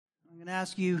to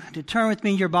ask you to turn with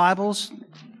me in your Bibles,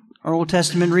 our Old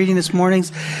Testament reading this morning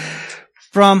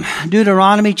from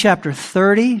Deuteronomy chapter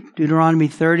 30. Deuteronomy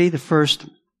 30, the first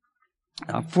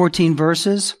 14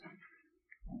 verses.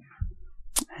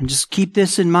 And just keep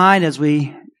this in mind as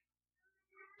we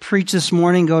preach this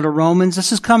morning, go to Romans.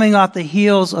 This is coming off the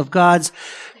heels of God's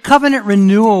covenant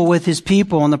renewal with His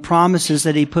people and the promises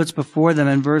that He puts before them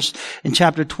in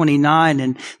chapter 29,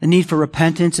 and the need for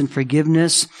repentance and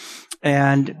forgiveness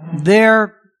and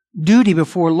their duty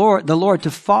before the Lord to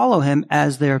follow Him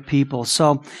as their people.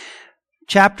 So,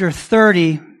 chapter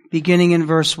 30, beginning in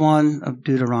verse 1 of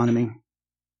Deuteronomy.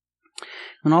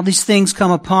 When all these things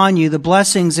come upon you, the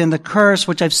blessings and the curse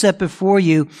which I've set before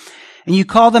you, and you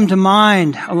call them to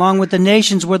mind, along with the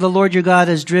nations where the Lord your God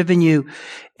has driven you,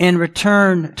 and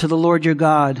return to the Lord your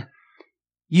God,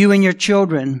 you and your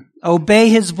children, obey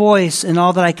His voice in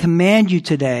all that I command you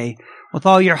today, with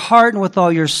all your heart and with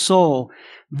all your soul.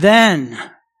 Then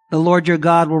the Lord your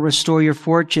God will restore your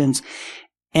fortunes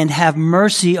and have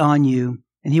mercy on you,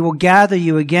 and He will gather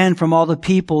you again from all the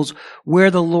peoples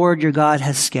where the Lord your God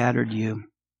has scattered you.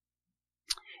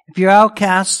 If your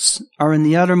outcasts are in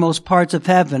the uttermost parts of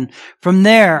heaven, from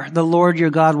there the Lord your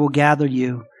God will gather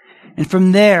you, and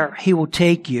from there He will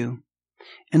take you.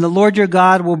 And the Lord your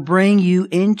God will bring you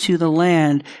into the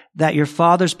land that your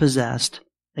fathers possessed,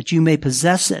 that you may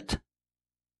possess it.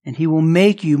 And He will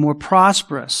make you more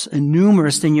prosperous and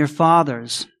numerous than your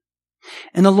fathers.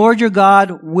 And the Lord your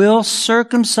God will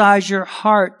circumcise your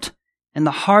heart and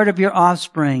the heart of your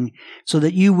offspring, so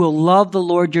that you will love the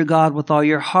Lord your God with all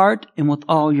your heart and with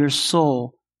all your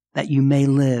soul, that you may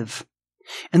live.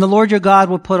 And the Lord your God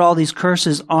will put all these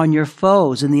curses on your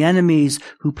foes and the enemies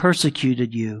who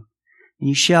persecuted you. And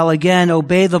you shall again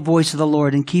obey the voice of the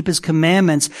Lord and keep His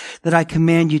commandments that I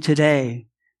command you today.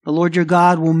 The Lord your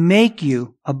God will make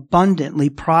you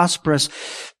abundantly prosperous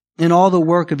in all the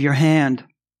work of your hand,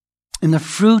 in the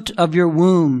fruit of your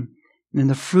womb, and in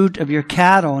the fruit of your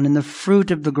cattle, and in the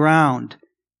fruit of the ground.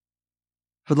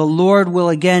 For the Lord will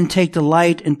again take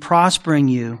delight in prospering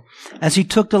you, as He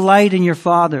took delight in your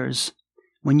fathers,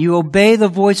 when you obey the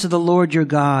voice of the Lord your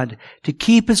God, to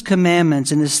keep His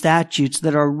commandments and His statutes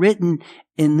that are written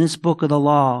in this book of the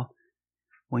law.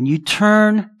 When you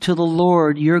turn to the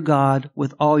Lord your God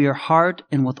with all your heart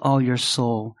and with all your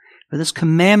soul. For this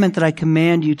commandment that I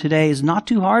command you today is not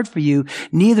too hard for you,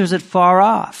 neither is it far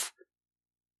off.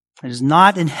 It is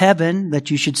not in heaven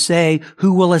that you should say,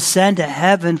 who will ascend to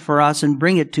heaven for us and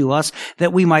bring it to us,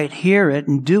 that we might hear it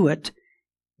and do it.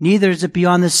 Neither is it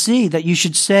beyond the sea that you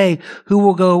should say, who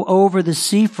will go over the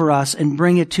sea for us and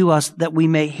bring it to us, that we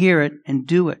may hear it and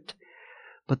do it.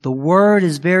 But the word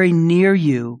is very near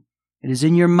you. It is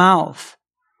in your mouth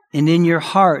and in your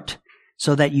heart,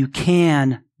 so that you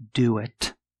can do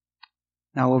it.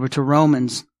 Now over to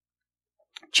Romans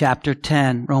chapter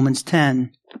 10. Romans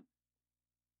 10.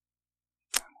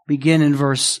 Begin in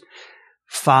verse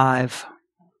 5.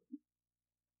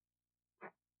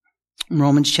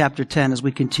 Romans chapter 10 as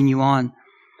we continue on.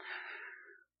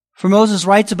 For Moses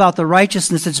writes about the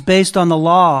righteousness that's based on the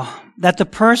law, that the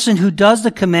person who does the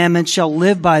commandments shall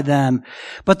live by them.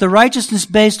 But the righteousness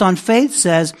based on faith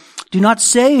says, do not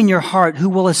say in your heart, who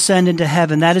will ascend into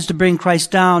heaven, that is to bring Christ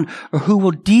down, or who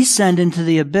will descend into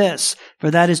the abyss,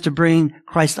 for that is to bring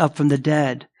Christ up from the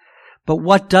dead. But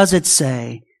what does it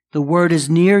say? The word is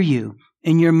near you,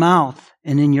 in your mouth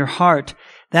and in your heart.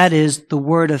 That is the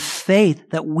word of faith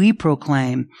that we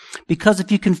proclaim. Because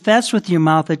if you confess with your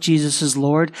mouth that Jesus is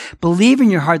Lord, believe in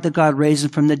your heart that God raised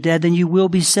Him from the dead, then you will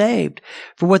be saved.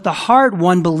 For with the heart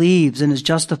one believes and is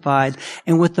justified,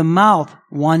 and with the mouth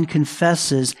one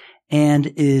confesses and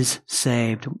is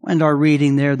saved. And our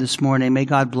reading there this morning, may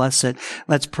God bless it.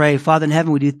 Let's pray. Father in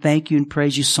heaven, we do thank you and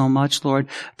praise you so much, Lord.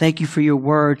 Thank you for your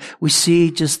word. We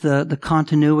see just the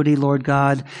continuity, Lord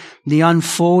God, the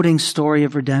unfolding story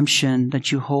of redemption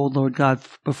that you hold, Lord God,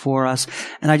 before us.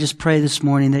 And I just pray this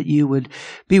morning that you would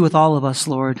be with all of us,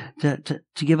 Lord, to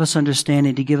give us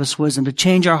understanding, to give us wisdom, to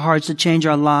change our hearts, to change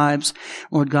our lives,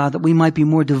 Lord God, that we might be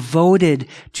more devoted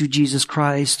to Jesus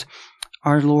Christ,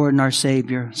 our Lord and our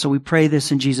Savior. So we pray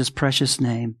this in Jesus' precious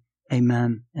name.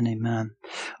 Amen and amen.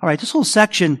 All right, this whole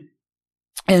section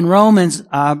in Romans,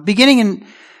 beginning in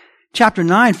chapter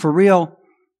 9 for real,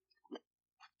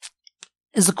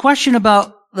 is a question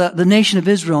about the nation of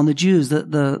Israel and the Jews,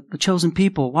 the chosen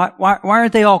people. Why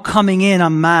aren't they all coming in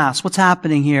en masse? What's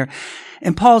happening here?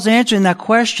 And Paul's answering that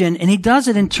question, and he does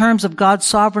it in terms of God's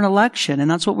sovereign election. And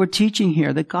that's what we're teaching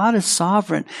here, that God is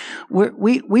sovereign.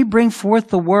 We bring forth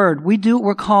the word. We do what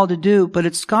we're called to do, but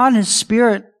it's God and His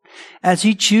Spirit as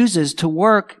He chooses to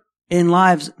work in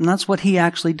lives, and that's what He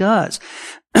actually does.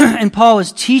 And Paul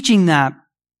is teaching that.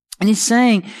 And he's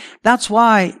saying that's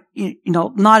why,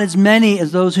 not as many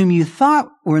as those whom you thought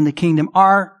were in the kingdom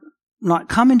are not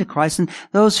coming to Christ, and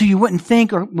those who you wouldn't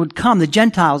think or would come, the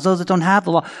Gentiles, those that don't have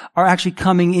the law, are actually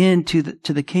coming into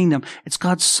the kingdom. It's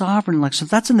God's sovereign election.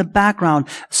 So that's in the background,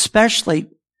 especially.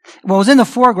 Well, it was in the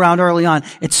foreground early on.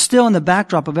 It's still in the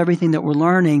backdrop of everything that we're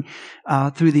learning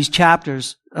through these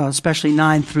chapters, especially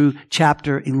 9 through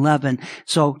chapter 11.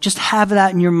 So just have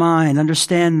that in your mind.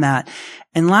 Understand that.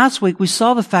 And last week we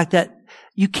saw the fact that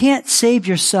you can't save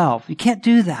yourself. You can't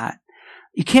do that.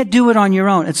 You can't do it on your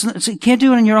own. You can't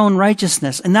do it in your own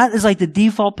righteousness. And that is like the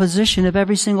default position of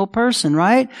every single person,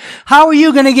 right? How are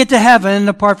you going to get to heaven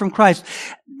apart from Christ?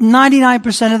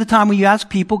 99% of the time when you ask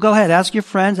people, go ahead, ask your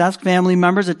friends, ask family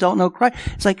members that don't know Christ.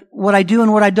 It's like what I do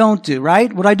and what I don't do,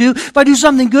 right? What I do, if I do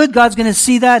something good, God's going to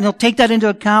see that and He'll take that into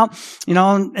account, and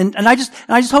I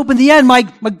just hope in the end my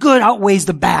good outweighs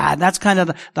the bad. That's kind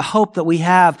of the hope that we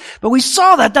have. But we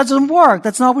saw that doesn't work.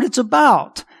 That's not what it's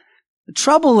about. The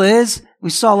trouble is, we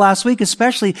saw last week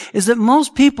especially, is that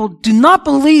most people do not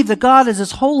believe that God is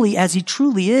as holy as He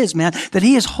truly is, man. That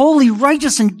He is holy,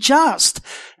 righteous, and just.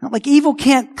 Like evil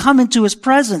can't come into His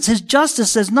presence. His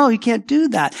justice says, no, you can't do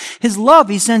that. His love,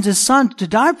 He sends His Son to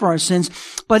die for our sins.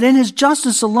 But in His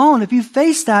justice alone, if you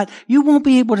face that, you won't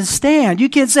be able to stand. You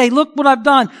can't say, look what I've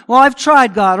done. Well, I've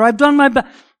tried, God, or I've done my best.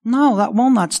 No, that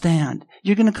will not stand.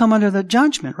 You're going to come under the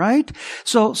judgment, right?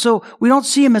 So we don't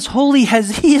see Him as holy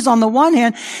as He is on the one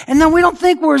hand, and then we don't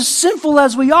think we're as sinful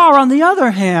as we are on the other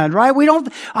hand, right?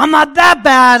 I'm not that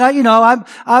bad.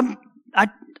 I'm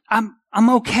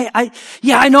okay.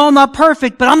 I know I'm not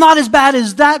perfect, but I'm not as bad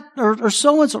as that or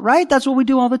so and so, right? That's what we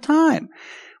do all the time.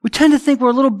 We tend to think we're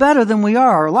a little better than we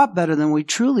are, or a lot better than we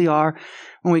truly are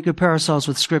when we compare ourselves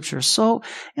with Scripture. So,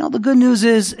 the good news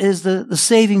is the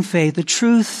saving faith, the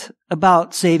truth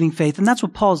about saving faith. And that's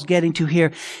what Paul's getting to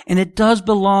here. And it does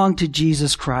belong to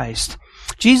Jesus Christ.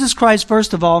 Jesus Christ,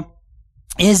 first of all,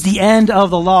 is the end of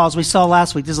the law, as we saw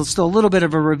last week. This is still a little bit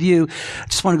of a review. I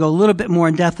just want to go a little bit more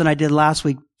in depth than I did last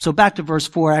week. So back to verse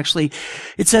 4, actually.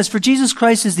 It says, for Jesus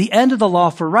Christ is the end of the law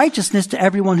for righteousness to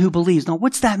everyone who believes. Now,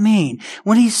 what's that mean?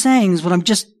 What he's saying is what I'm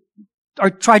just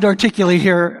tried to articulate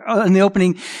here in the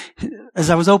opening, as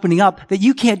I was opening up, that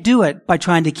you can't do it by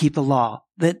trying to keep the law.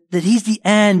 That He's the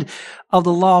end of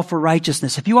the law for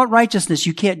righteousness. If you want righteousness,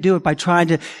 you can't do it by trying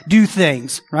to do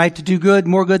things, right? To do good,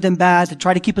 more good than bad, to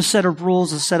try to keep a set of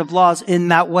rules, a set of laws in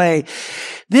that way.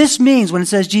 This means, when it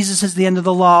says Jesus is the end of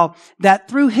the law, that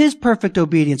through His perfect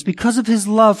obedience, because of His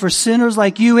love for sinners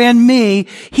like you and me,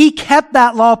 He kept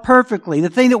that law perfectly. The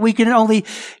thing that we can only,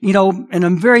 in a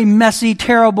very messy,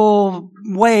 terrible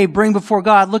way bring before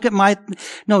God.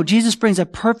 No, Jesus brings a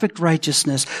perfect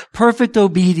righteousness, perfect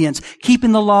obedience,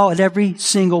 keeping the law at every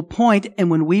single point. And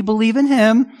when we believe in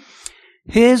Him,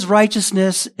 His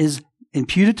righteousness is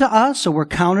imputed to us, so we're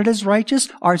counted as righteous.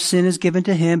 Our sin is given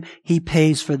to Him. He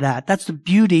pays for that. That's the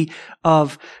beauty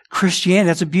of Christianity.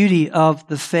 That's the beauty of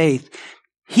the faith.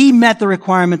 He met the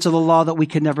requirements of the law that we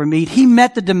could never meet. He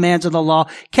met the demands of the law,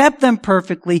 kept them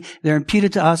perfectly. They're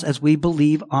imputed to us as we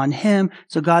believe on Him.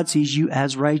 So God sees you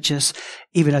as righteous,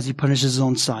 even as He punishes His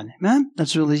own Son. Amen?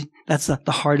 That's the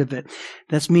heart of it.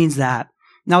 That means that.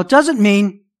 Now, it doesn't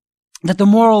mean that the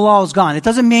moral law is gone. It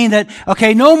doesn't mean that,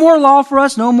 okay, no more law for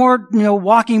us, no more,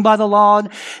 walking by the law.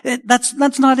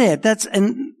 That's not it. That's,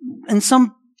 in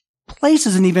some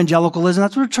places in evangelicalism,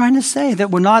 that's what we're trying to say, that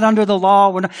we're not under the law,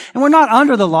 we're not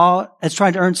under the law as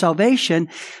trying to earn salvation,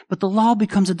 but the law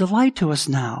becomes a delight to us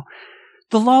now.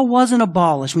 The law wasn't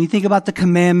abolished. When you think about the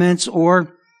commandments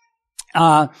or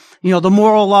the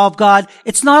moral law of God,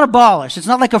 it's not abolished. It's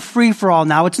not like a free-for-all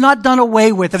now. It's not done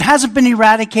away with. It hasn't been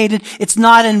eradicated. It's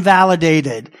not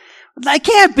invalidated. That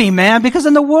can't be, man, because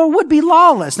then the world would be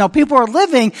lawless. Now, people are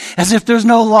living as if there's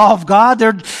no law of God.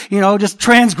 They're, just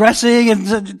transgressing, and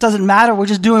it doesn't matter. We're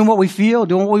just doing what we feel,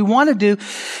 doing what we want to do.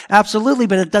 Absolutely,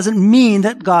 but it doesn't mean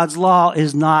that God's law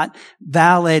is not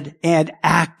valid and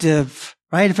active,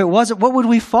 right? If it wasn't, what would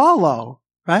we follow,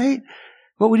 right?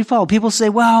 What would you follow? People say,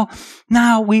 well,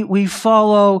 now we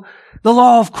follow the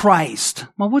law of Christ.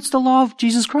 Well, what's the law of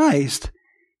Jesus Christ?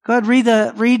 Go ahead,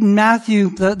 read in Matthew,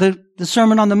 the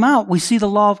Sermon on the Mount. We see the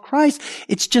law of Christ.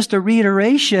 It's just a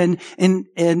reiteration and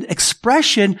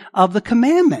expression of the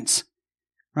commandments,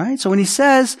 right? So when He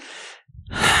says,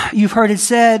 you've heard it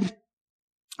said,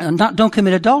 don't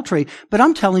commit adultery. But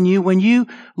I'm telling you, when you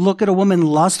look at a woman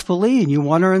lustfully and you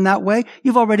want her in that way,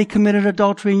 you've already committed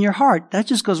adultery in your heart. That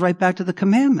just goes right back to the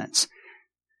commandments.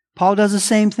 Paul does the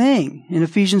same thing in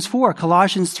Ephesians 4,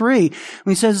 Colossians 3.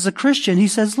 When he says as a Christian, he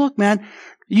says, look, man,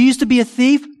 you used to be a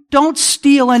thief. don't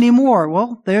steal anymore.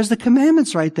 Well, there's the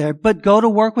commandments right there. But go to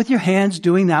work with your hands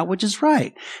doing that which is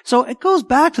right. So it goes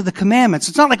back to the commandments.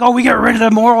 It's not like, we get rid of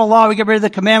the moral law, we get rid of the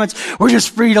commandments, we're just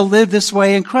free to live this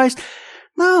way in Christ.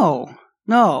 No.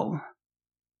 Well,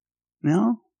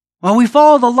 we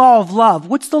follow the law of love.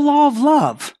 What's the law of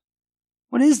love?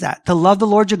 What is that? To love the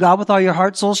Lord your God with all your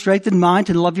heart, soul, strength, and mind,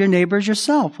 and love your neighbor as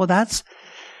yourself. Well, that's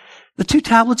the 2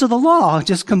 tablets of the law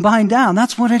just combined down.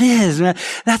 That's what it is.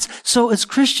 So as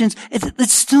Christians,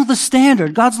 it's still the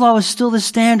standard. God's law is still the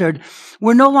standard.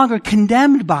 We're no longer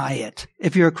condemned by it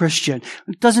if you're a Christian.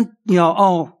 It doesn't,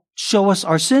 show us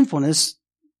our sinfulness.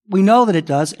 We know that it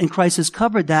does, and Christ has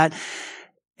covered that.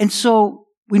 And so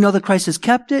we know that Christ has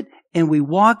kept it, and we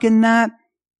walk in that.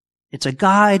 It's a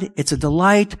guide. It's a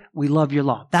delight. We love your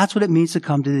law. That's what it means to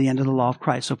come to the end of the law of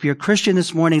Christ. So if you're a Christian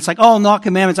this morning, it's like, not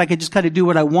commandments. I can just kind of do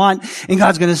what I want and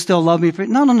God's going to still love me for it.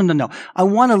 No. I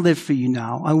want to live for you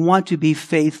now. I want to be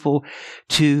faithful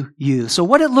to you. So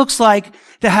what it looks like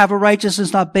to have a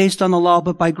righteousness not based on the law,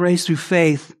 but by grace through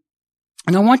faith.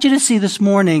 And I want you to see this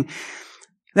morning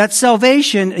that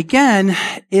salvation, again,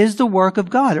 is the work of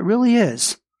God. It really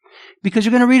is. Because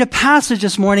you're going to read a passage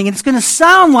this morning and it's going to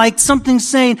sound like something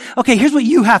saying, okay, here's what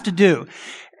you have to do.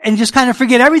 And just kind of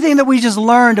forget everything that we just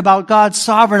learned about God's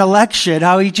sovereign election,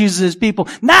 how he chooses his people.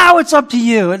 Now it's up to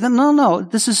you. No.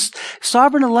 This is,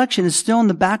 sovereign election is still in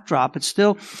the backdrop. It's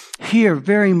still here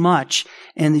very much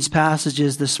in these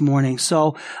passages this morning.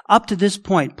 So up to this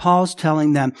point, Paul's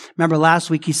telling them, remember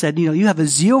last week he said, you have a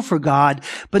zeal for God,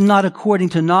 but not according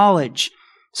to knowledge.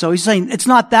 So he's saying it's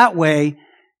not that way.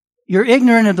 You're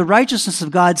ignorant of the righteousness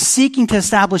of God, seeking to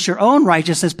establish your own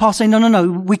righteousness. Paul's saying,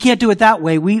 no, we can't do it that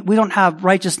way. We don't have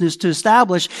righteousness to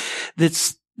establish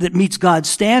that meets God's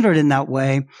standard in that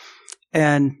way.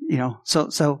 And,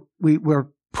 so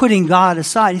we're putting God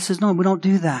aside. He says, no, we don't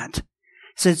do that. He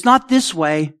says, it's not this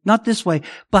way,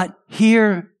 but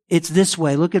here it's this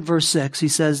way. Look at verse 6. He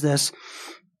says this,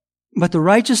 but the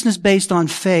righteousness based on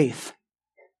faith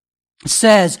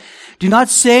says, do not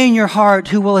say in your heart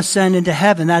who will ascend into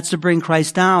heaven, that's to bring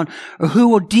Christ down, or who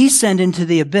will descend into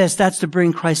the abyss, that's to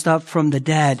bring Christ up from the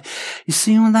dead. You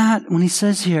see on that? When he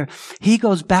says here, he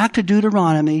goes back to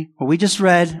Deuteronomy, what we just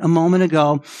read a moment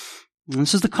ago. And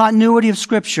this is the continuity of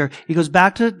Scripture. He goes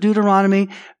back to Deuteronomy,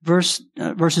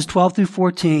 verses 12 through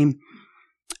 14.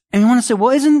 And you want to say,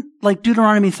 well, isn't like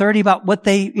Deuteronomy 30 about what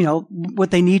they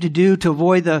need to do to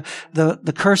avoid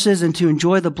the curses and to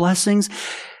enjoy the blessings?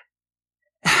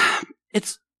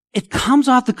 It comes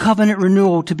off the covenant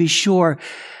renewal, to be sure.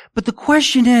 But the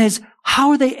question is,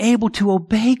 how are they able to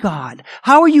obey God?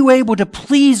 How are you able to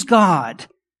please God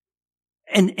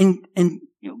and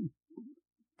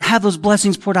have those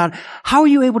blessings poured out? How are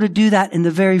you able to do that in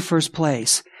the very first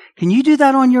place? Can you do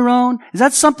that on your own? Is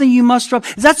that something you must strive?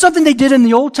 Is that something they did in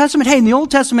the Old Testament? Hey, in the Old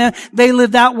Testament, they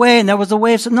lived that way and that was the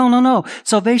way of... No.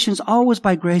 Salvation is always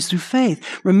by grace through faith.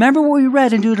 Remember what we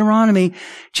read in Deuteronomy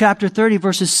chapter 30,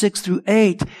 verses 6 through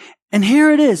 8. And here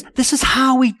it is. This is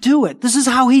how we do it. This is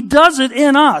how he does it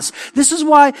in us. This is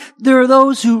why there are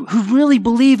those who really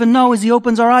believe and know as he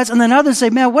opens our eyes. And then others say,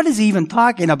 man, what is he even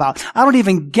talking about? I don't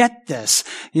even get this.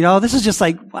 This is just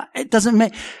like, it doesn't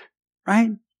make...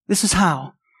 Right? This is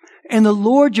how. And the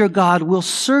Lord your God will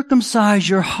circumcise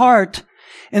your heart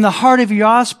and the heart of your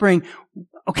offspring.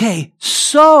 Okay,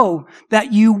 so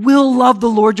that you will love the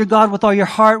Lord your God with all your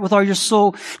heart, with all your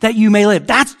soul, that you may live.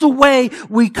 That's the way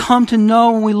we come to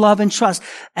know and we love and trust,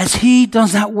 as he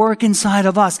does that work inside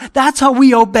of us. That's how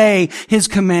we obey his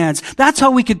commands. That's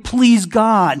how we could please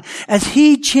God. As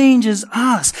he changes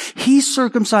us, he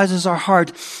circumcises our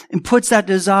heart and puts that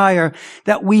desire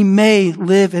that we may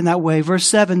live in that way. Verse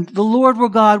 7, the Lord your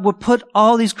God will put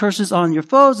all these curses on your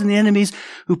foes and the enemies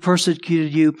who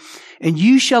persecuted you. And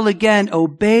you shall again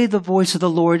obey the voice of the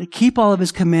Lord, keep all of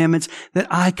his commandments that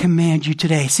I command you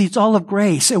today. See, it's all of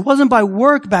grace. It wasn't by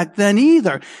work back then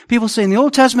either. People say in the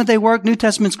Old Testament they work, New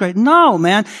Testament's great. No,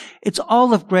 man. It's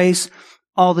all of grace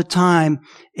all the time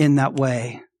in that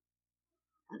way.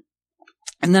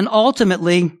 And then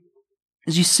ultimately,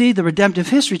 as you see the redemptive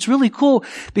history, it's really cool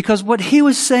because what he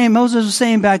was saying, Moses was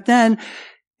saying back then,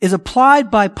 is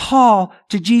applied by Paul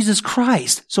to Jesus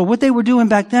Christ. So what they were doing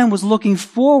back then was looking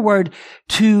forward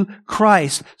to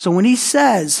Christ. So when he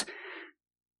says,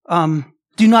 do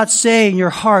not say in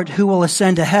your heart who will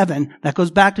ascend to heaven, that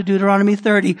goes back to Deuteronomy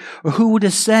 30, or who will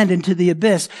descend into the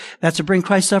abyss, that's to bring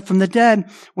Christ up from the dead.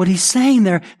 What he's saying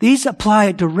there, these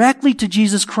apply directly to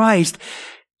Jesus Christ.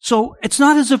 So it's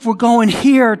not as if we're going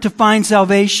here to find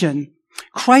salvation.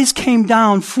 Christ came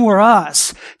down for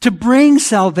us to bring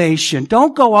salvation.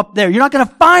 Don't go up there. You're not going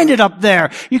to find it up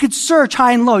there. You could search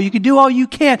high and low. You could do all you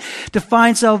can to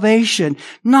find salvation.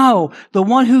 No, the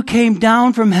one who came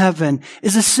down from heaven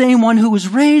is the same one who was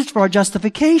raised for our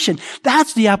justification.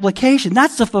 That's the application.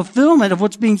 That's the fulfillment of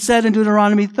what's being said in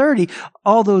Deuteronomy 30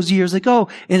 all those years ago,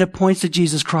 and it points to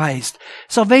Jesus Christ.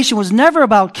 Salvation was never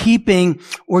about keeping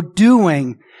or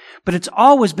doing, but it's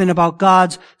always been about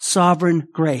God's sovereign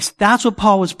grace. That's what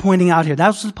Paul was pointing out here.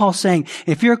 That's what Paul's saying.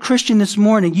 If you're a Christian this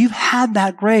morning, you've had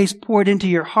that grace poured into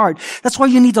your heart. That's why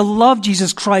you need to love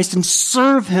Jesus Christ and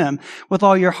serve Him with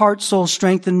all your heart, soul,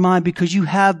 strength, and mind, because you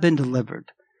have been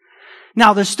delivered.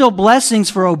 Now, there's still blessings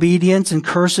for obedience and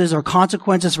curses or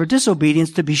consequences for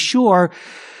disobedience, to be sure,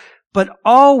 but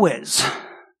always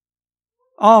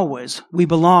we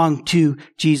belong to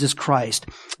Jesus Christ.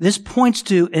 This points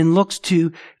to and looks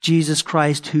to Jesus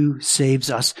Christ who saves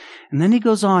us. And then he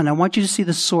goes on. I want you to see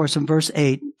the source in verse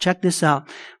 8. Check this out.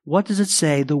 What does it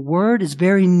say? The word is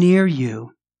very near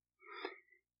you,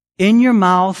 in your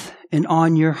mouth and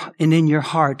in your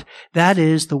heart. That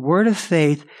is the word of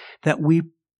faith that we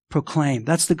proclaim.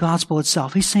 That's the gospel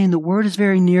itself. He's saying the word is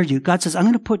very near you. God says, I'm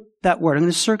going to put that word. I'm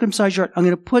going to circumcise your heart. I'm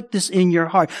going to put this in your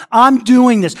heart. I'm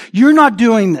doing this. You're not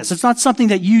doing this. It's not something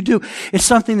that you do. It's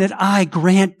something that I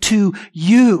grant to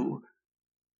you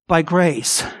by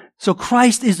grace. So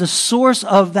Christ is the source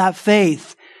of that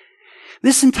faith.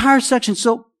 This entire section.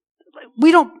 So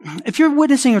if you're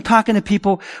witnessing or talking to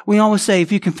people, we always say,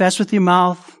 if you confess with your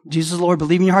mouth, Jesus is Lord,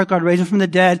 believe in your heart, God raised him from the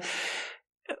dead.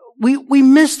 We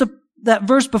miss that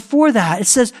verse before that. It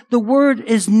says, the word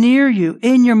is near you,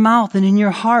 in your mouth and in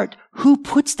your heart. Who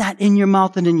puts that in your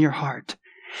mouth and in your heart?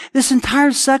 This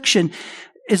entire section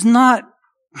is not,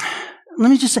 let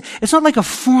me just say, it's not like a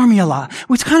formula.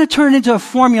 It's kind of turned into a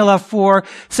formula for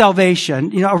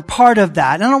salvation, or part of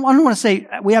that. And I don't want to say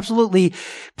we absolutely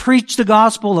preach the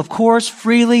gospel, of course,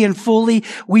 freely and fully.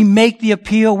 We make the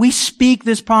appeal. We speak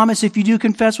this promise. If you do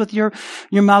confess with your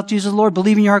mouth, Jesus Lord,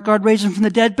 believe in your heart, God raised him from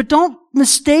the dead. But don't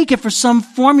mistake it for some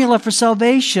formula for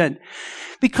salvation,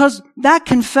 because that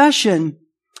confession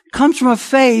comes from a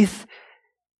faith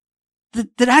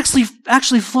that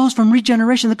actually flows from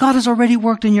regeneration that God has already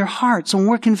worked in your heart. So when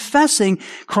we're confessing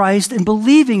Christ and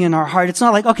believing in our heart, it's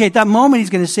not like, okay, at that moment he's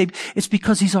going to save. It's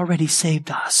because he's already saved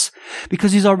us.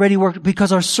 Because he's already worked,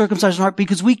 because our circumcised heart,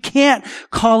 because we can't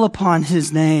call upon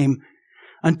his name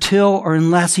until or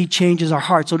unless he changes our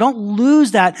heart. So don't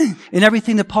lose that in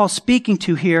everything that Paul's speaking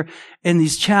to here in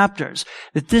these chapters,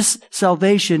 that this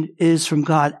salvation is from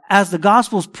God. As the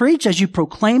gospel's preached, as you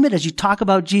proclaim it, as you talk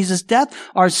about Jesus' death,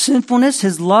 our sinfulness,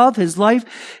 his love, his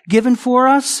life given for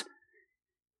us,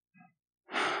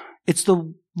 it's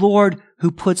the Lord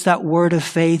who puts that word of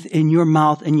faith in your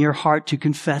mouth and your heart to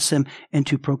confess him and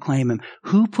to proclaim him.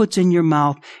 Who puts in your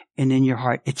mouth and in your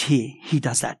heart? It's he. He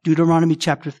does that. Deuteronomy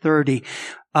chapter 30.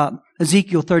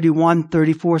 Ezekiel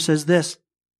 31:34 says this.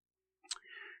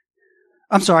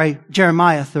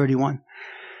 Jeremiah 31.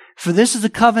 For this is the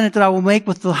covenant that I will make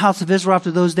with the house of Israel after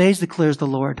those days, declares the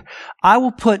Lord. I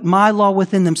will put my law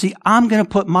within them. See, I'm going to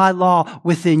put my law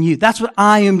within you. That's what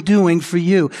I am doing for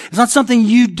you. It's not something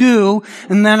you do,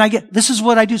 and then this is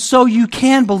what I do, so you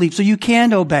can believe, so you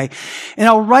can obey. And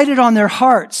I'll write it on their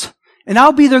hearts. And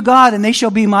I'll be their God, and they shall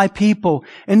be my people.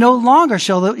 And no longer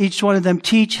shall each one of them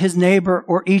teach his neighbor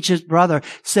or each his brother,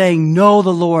 saying, know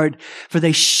the Lord, for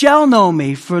they shall know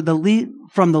me from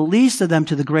the least of them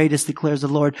to the greatest, declares the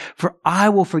Lord. For I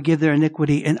will forgive their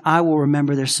iniquity, and I will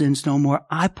remember their sins no more.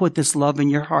 I put this love in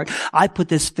your heart. I put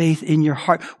this faith in your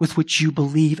heart with which you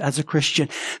believe as a Christian.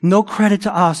 No credit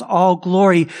to us, all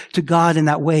glory to God in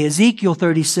that way. Ezekiel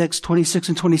 36:26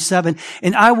 and 27.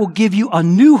 And I will give you a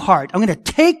new heart. I'm going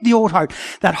to take the old heart,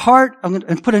 that heart, I'm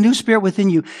going to put a new spirit within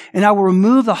you, and I will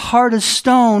remove the heart of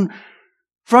stone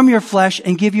from your flesh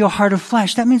and give you a heart of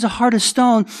flesh. That means a heart of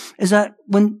stone is that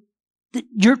when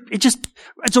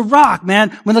it's a rock,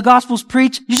 man. When the gospel's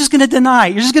preached, you're just going to deny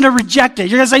it. You're just going to reject it.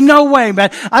 You're going to say, no way,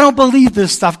 man. I don't believe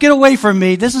this stuff. Get away from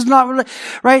me. This is not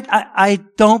right. I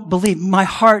don't believe. My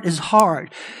heart is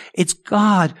hard. It's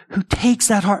God who takes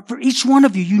that heart for each one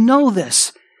of you. You know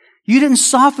this. You didn't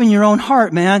soften your own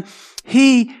heart, man.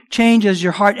 He changes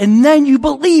your heart, and then you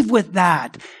believe with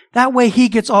that. That way he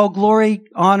gets all glory,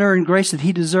 honor, and grace that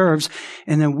he deserves.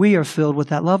 And then we are filled with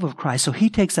that love of Christ. So he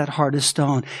takes that heart of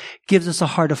stone, gives us a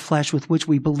heart of flesh with which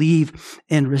we believe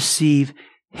and receive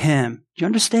him. Do you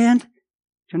understand? Do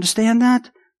you understand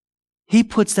that? He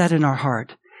puts that in our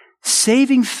heart.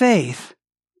 Saving faith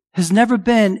has never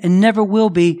been and never will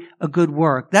be a good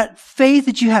work. That faith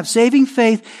that you have, saving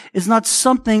faith, is not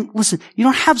something, listen, you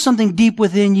don't have something deep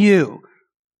within you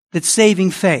That's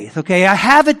saving faith, okay? I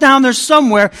have it down there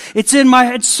somewhere. It's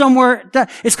somewhere,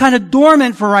 it's kind of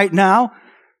dormant for right now.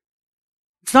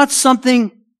 It's not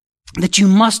something that you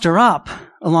muster up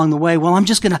along the way. Well, I'm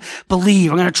just gonna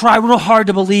believe. I'm gonna try real hard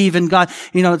to believe in God.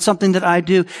 It's something that I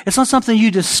do. It's not something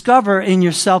you discover in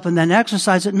yourself and then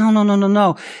exercise it.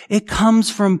 No. It comes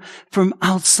from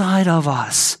outside of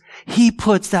us. He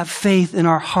puts that faith in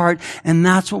our heart, and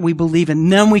that's what we believe in.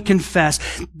 Then we confess.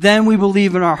 Then we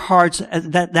believe in our hearts.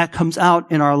 That comes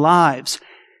out in our lives.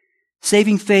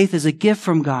 Saving faith is a gift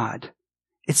from God.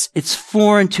 It's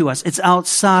foreign to us. It's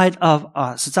outside of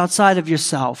us. It's outside of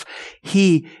yourself.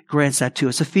 He grants that to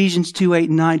us. Ephesians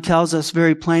 2:8-9 tells us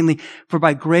very plainly, "For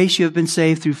by grace you have been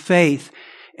saved through faith.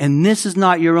 And this is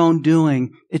not your own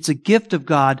doing. It's a gift of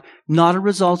God, not a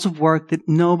result of work that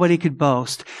nobody could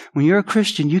boast." When you're a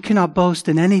Christian, you cannot boast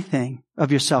in anything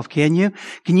of yourself, can you?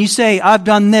 Can you say, I've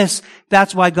done this,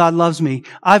 that's why God loves me.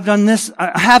 I've done this,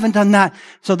 I haven't done that,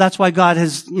 so that's why God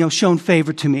has, shown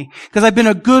favor to me. Because I've been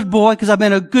a good boy, because I've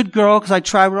been a good girl, because I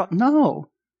tried. No.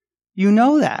 You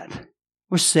know that.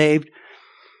 We're saved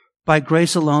by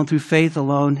grace alone, through faith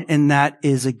alone, and that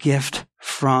is a gift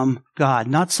from God,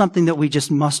 not something that we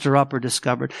just muster up or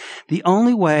discovered. The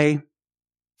only way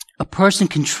a person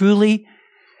can truly,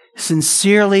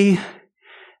 sincerely,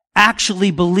 actually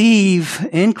believe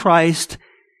in Christ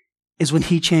is when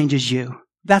He changes you.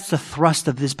 That's the thrust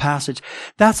of this passage.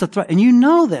 That's the thrust. And you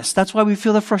know this. That's why we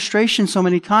feel the frustration so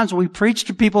many times when we preach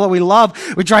to people that we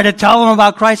love. We try to tell them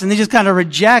about Christ and they just kind of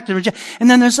reject. And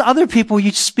then there's other people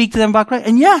you speak to them about Christ.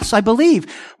 And yes, I believe.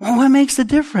 Well, what makes the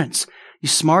difference? You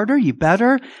smarter, you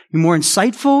better, you're more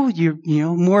insightful,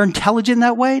 you're more intelligent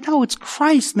that way. No, it's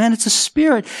Christ, man. It's a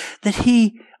Spirit that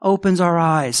He opens our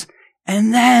eyes.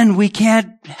 And then we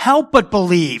can't help but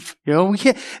believe. We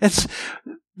can't, it's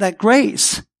that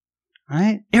grace,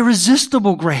 right?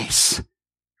 Irresistible grace.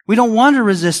 We don't want to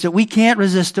resist it. We can't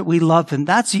resist it. We love Him.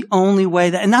 That's the only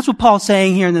way and that's what Paul's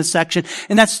saying here in this section.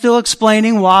 And that's still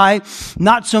explaining why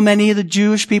not so many of the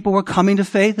Jewish people were coming to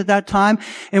faith at that time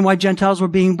and why Gentiles were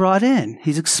being brought in.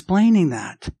 He's explaining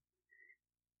that.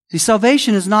 See,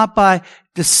 salvation is not by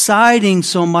deciding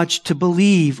so much to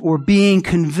believe or being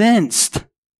convinced.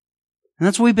 And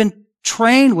that's what we've been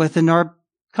trained with in our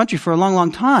country for a long,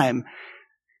 long time.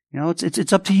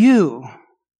 It's up to you.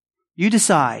 You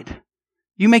decide.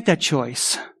 You make that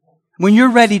choice. When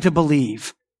you're ready to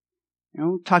believe.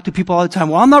 Talk to people all the time.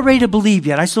 Well, I'm not ready to believe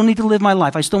yet. I still need to live my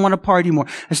life. I still want to party more.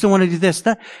 I still want to do this.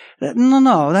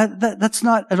 That's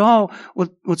not at all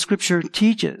what Scripture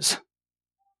teaches.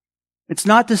 It's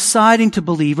not deciding to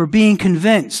believe or being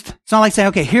convinced. It's not like saying,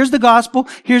 okay, here's the gospel.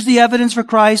 Here's the evidence for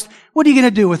Christ. What are you going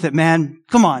to do with it, man?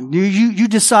 Come on. You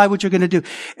decide what you're going to do.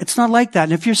 It's not like that.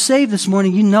 And if you're saved this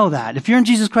morning, you know that. If you're in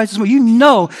Jesus Christ this morning, you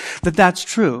know that that's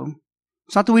true.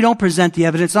 It's not that we don't present the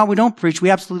evidence. It's not we don't preach. We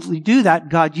absolutely do that.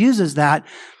 God uses that.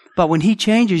 But when He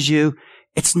changes you,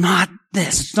 it's not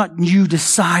this. It's not you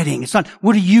deciding. It's not,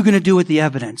 what are you going to do with the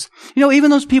evidence? Even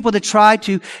those people that try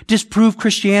to disprove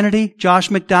Christianity, Josh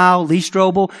McDowell, Lee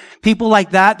Strobel, people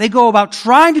like that, they go about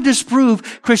trying to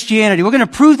disprove Christianity. We're going to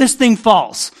prove this thing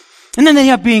false. And then they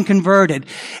end up being converted.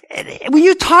 When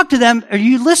you talk to them or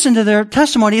you listen to their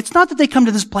testimony, it's not that they come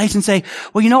to this place and say,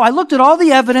 well, I looked at all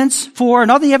the evidence for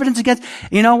and all the evidence against,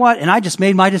 you know what? And I just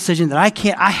made my decision that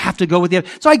I have to go with the,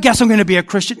 so I guess I'm going to be a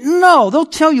Christian. No, they'll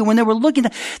tell you when they were looking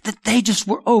at that they just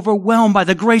were overwhelmed by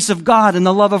the grace of God and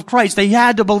the love of Christ. They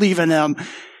had to believe in Him.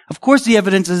 Of course the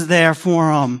evidence is there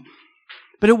for them.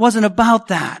 But it wasn't about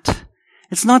that.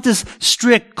 It's not this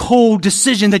strict, cold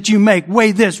decision that you make.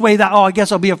 Weigh this, weigh that. Oh, I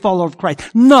guess I'll be a follower of Christ.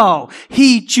 No.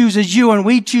 He chooses you and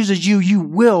we chooses you. You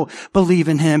will believe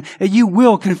in Him. And you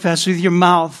will confess with your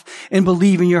mouth and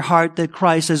believe in your heart that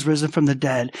Christ has risen from the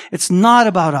dead. It's not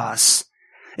about us.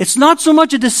 It's not so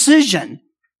much a decision,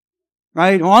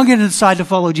 right? Well, I'm going to decide to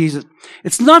follow Jesus.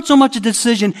 It's not so much a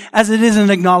decision as it is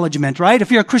an acknowledgement, right?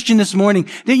 If you're a Christian this morning,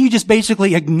 then you just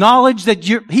basically acknowledge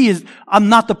that I'm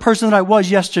not the person that I was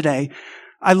yesterday.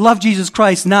 I love Jesus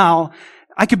Christ now.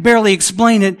 I could barely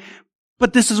explain it,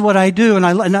 but this is what I do, and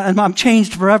I'm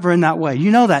changed forever in that way. You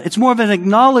know that. It's more of an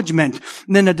acknowledgement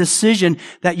than a decision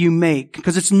that you make,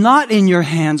 because it's not in your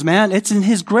hands, man. It's in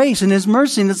His grace and His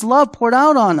mercy and His love poured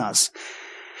out on us.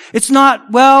 It's not,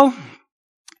 well,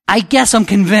 I guess I'm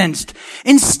convinced.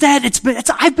 Instead,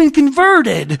 I've been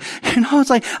converted. It's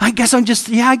like, I guess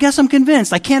I'm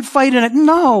convinced. I can't fight in it.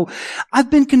 No, I've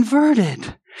been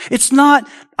converted. It's not,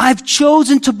 I've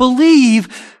chosen to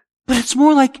believe, but it's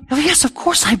more like, oh yes, of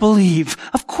course I believe.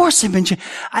 Of course I've been changed.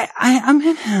 I'm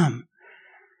in Him.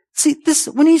 See,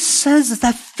 when He says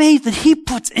that faith that He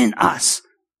puts in us,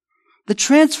 The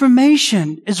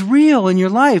transformation is real in your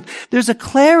life. There's a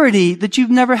clarity that you've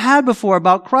never had before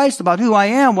about Christ, about who I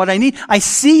am, what I need. I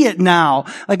see it now.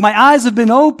 Like my eyes have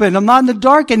been opened. I'm not in the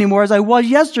dark anymore as I was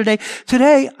yesterday.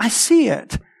 Today, I see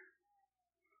it.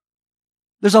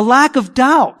 There's a lack of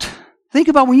doubt. Think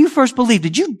about when you first believed.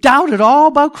 Did you doubt at all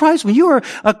about Christ? When you were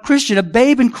a Christian, a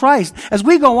babe in Christ. As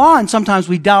we go on, sometimes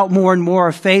we doubt more and more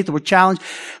of faith, or we're challenged.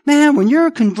 Man, when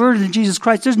you're converted to Jesus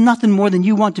Christ, there's nothing more than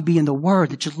you want to be in the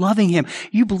Word, that you're loving Him.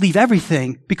 You believe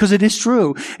everything because it is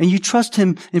true, and you trust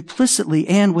Him implicitly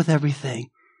and with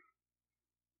everything.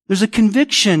 There's a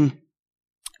conviction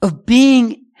of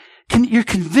you're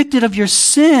convicted of your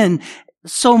sin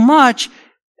so much,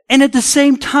 and at the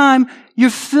same time, you're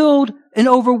filled and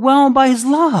overwhelmed by His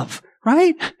love,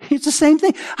 right? It's the same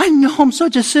thing. I know I'm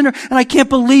such a sinner, and I can't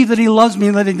believe that He loves me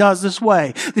and that He does this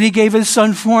way, that He gave His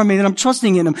Son for me, that I'm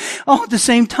trusting in Him. Oh, at the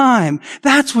same time,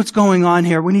 that's what's going on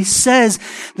here when He says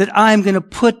that I'm going to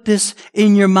put this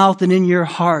in your mouth and in your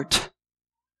heart.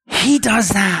 He does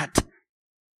that,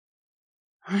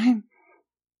 right?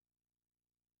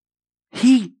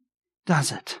 He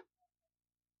does it.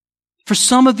 For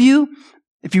some of you,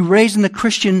 if you're raised in a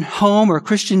Christian home or a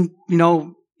Christian,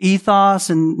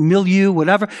 ethos and milieu,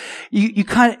 whatever,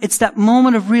 it's that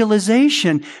moment of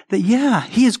realization that, yeah,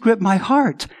 He has gripped my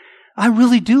heart. I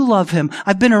really do love Him.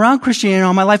 I've been around Christianity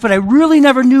all my life, but I really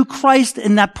never knew Christ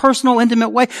in that personal, intimate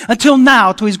way until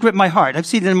now, till He's gripped my heart. I've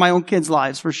seen it in my own kids'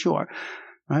 lives for sure,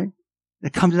 right? They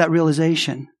come to that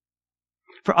realization.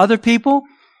 For other people,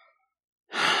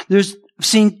 I've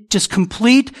seen just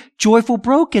complete joyful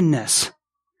brokenness.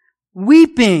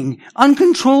 Weeping,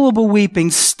 uncontrollable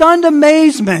weeping, stunned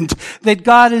amazement that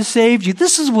God has saved you.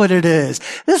 This is what it is.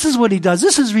 This is what He does.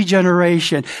 This is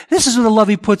regeneration. This is the love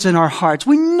He puts in our hearts.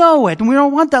 We know it, and we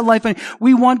don't want that life.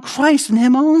 We want Christ and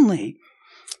Him only.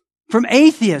 From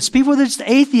atheists, people that are just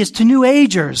atheists, to New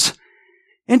Agers,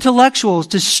 intellectuals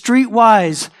to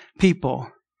streetwise people,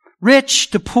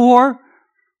 rich to poor,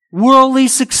 worldly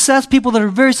success, people that are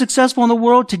very successful in the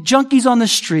world, to junkies on the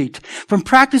street, from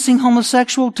practicing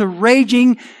homosexual to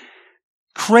raging,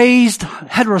 crazed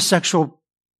heterosexual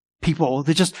people.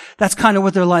 That's kind of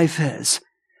what their life is.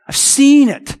 I've seen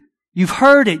it. You've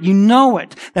heard it. You know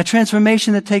it. That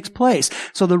transformation that takes place.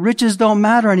 So the riches don't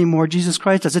matter anymore. Jesus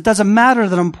Christ does. It doesn't matter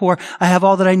that I'm poor. I have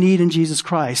all that I need in Jesus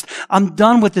Christ. I'm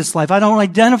done with this life. I don't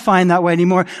identify in that way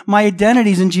anymore. My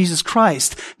identity is in Jesus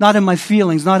Christ. Not in my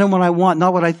feelings. Not in what I want.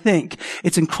 Not what I think.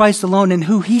 It's in Christ alone and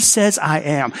who He says I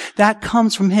am. That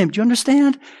comes from Him. Do you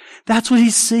understand? That's what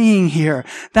He's seeing here.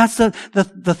 That's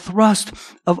the thrust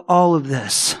of all of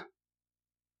this.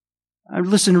 I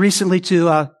listened recently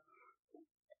to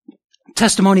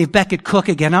testimony of Becket Cook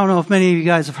again. I don't know if many of you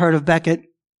guys have heard of Becket.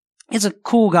 He's a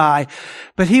cool guy,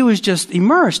 but he was just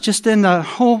immersed just in the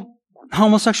whole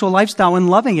homosexual lifestyle and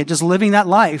loving it, just living that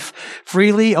life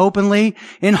freely, openly,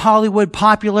 in Hollywood,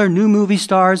 popular, new movie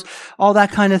stars, all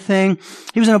that kind of thing.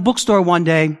 He was in a bookstore one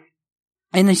day,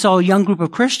 and he saw a young group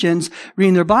of Christians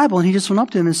reading their Bible, and he just went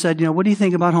up to them and said, what do you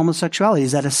think about homosexuality?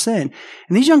 Is that a sin?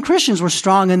 And these young Christians were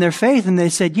strong in their faith, and they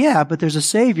said, yeah, but there's a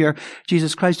Savior,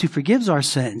 Jesus Christ, who forgives our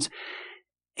sins.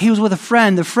 He was with a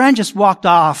friend. The friend just walked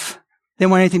off. They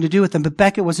didn't want anything to do with them, but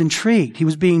Becket was intrigued. He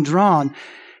was being drawn.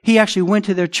 He actually went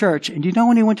to their church. And do you know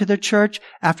when he went to their church,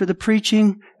 after the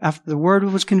preaching, after the word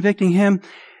was convicting him,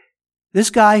 this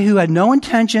guy who had no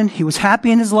intention, he was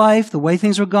happy in his life, the way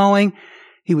things were going,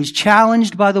 he was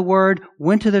challenged by the word,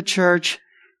 went to the church,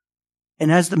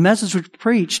 and as the message was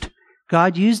preached,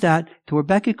 God used that to where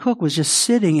Becket Cook was just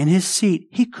sitting in his seat.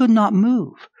 He could not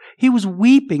move. He was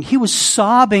weeping. He was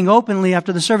sobbing openly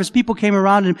after the service. People came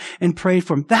around him and prayed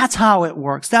for him. That's how it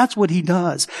works. That's what He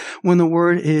does when the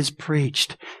word is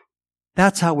preached.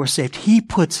 That's how we're saved. He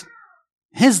puts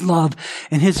His love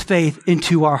and His faith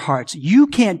into our hearts. You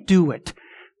can't do it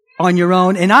on your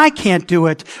own, and I can't do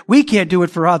it. We can't do it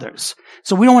for others.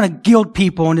 So we don't want to guilt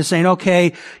people into saying,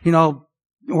 okay,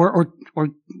 or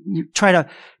you try to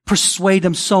persuade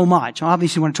them so much.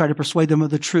 Obviously, you want to try to persuade them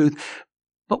of the truth.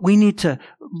 But we need to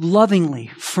lovingly,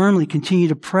 firmly continue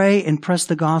to pray and press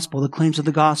the gospel, the claims of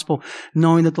the gospel,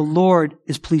 knowing that the Lord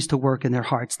is pleased to work in their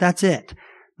hearts. That's it.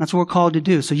 That's what we're called to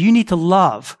do. So you need to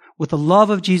love with the love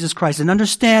of Jesus Christ and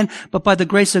understand, but by the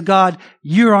grace of God,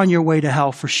 you're on your way to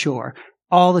hell for sure,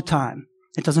 all the time.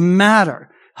 It doesn't matter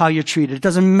how you're treated. It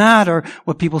doesn't matter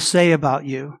what people say about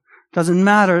you. It doesn't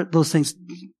matter those things.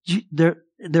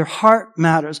 Their heart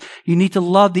matters. You need to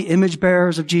love the image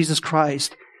bearers of Jesus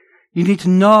Christ. You need to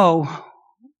know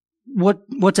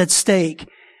what's at stake,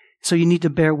 so you need to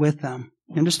bear with them.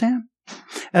 You understand?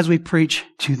 As we preach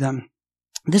to them.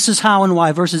 This is how and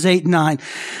why, verses 8 and 9.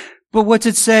 But what's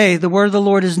it say? The word of the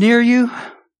Lord is near you,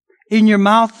 in your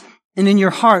mouth and in your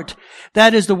heart.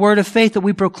 That is the word of faith that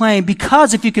we proclaim.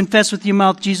 Because if you confess with your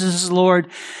mouth Jesus is Lord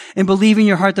and believe in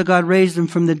your heart that God raised him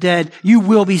from the dead, you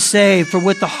will be saved. For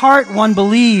with the heart one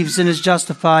believes and is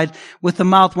justified. With the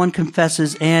mouth one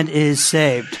confesses and is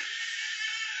saved.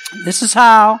 This is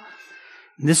how.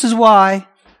 This is why.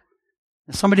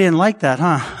 Somebody didn't like that,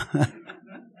 huh?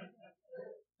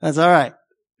 That's all right.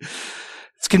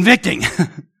 It's convicting.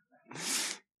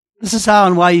 This is how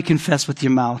and why you confess with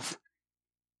your mouth.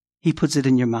 He puts it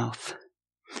in your mouth.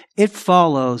 It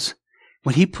follows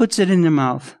when he puts it in your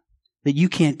mouth that you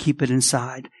can't keep it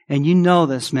inside. And you know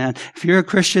this, man. If you're a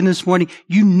Christian this morning,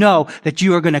 you know that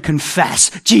you are going to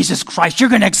confess Jesus Christ. You're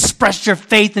going to express your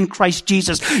faith in Christ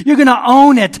Jesus. You're going to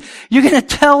own it. You're going to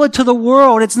tell it to the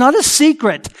world. It's not a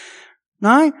secret.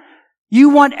 Right? You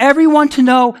want everyone to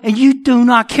know, and you do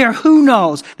not care who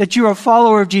knows, that you're a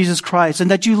follower of Jesus Christ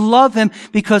and that you love him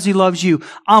because he loves you.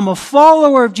 I'm a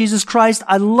follower of Jesus Christ.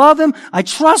 I love him. I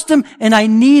trust him, and I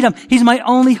need him. He's my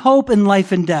only hope in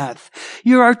life and death.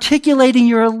 You're articulating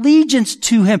your allegiance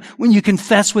to him when you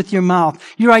confess with your mouth.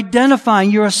 You're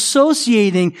identifying, you're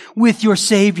associating with your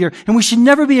Savior. And we should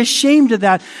never be ashamed of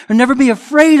that, or never be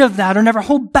afraid of that, or never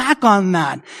hold back on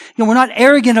that. We're not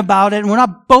arrogant about it, and we're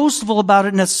not boastful about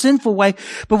it in a sinful way,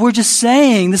 but we're just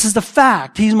saying, this is the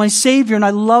fact. He's my Savior and I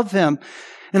love him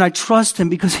and I trust him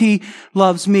because he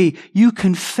loves me. You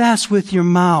confess with your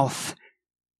mouth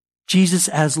Jesus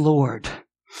as Lord.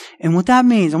 And what that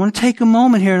means, I want to take a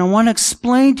moment here and I want to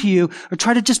explain to you, or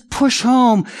try to just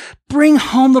bring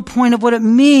home the point of what it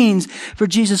means for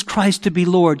Jesus Christ to be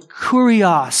Lord.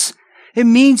 Kurios. It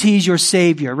means he's your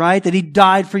Savior, right? That he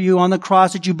died for you on the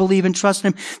cross, that you believe and trust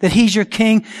in him, that he's your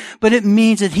King. But it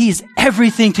means that he's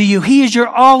everything to you. He is your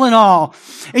all in all.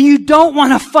 And you don't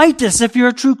want to fight this if you're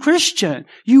a true Christian.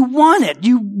 You want it.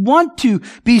 You want to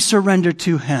be surrendered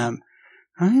to him,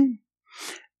 right?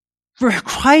 For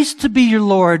Christ to be your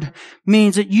Lord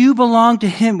means that you belong to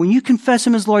him. When you confess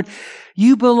him as Lord,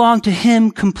 you belong to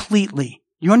him completely.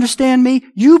 You understand me?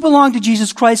 You belong to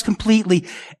Jesus Christ completely.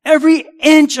 Every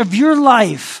inch of your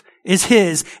life is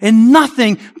his, and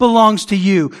nothing belongs to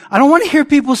you. I don't want to hear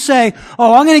people say,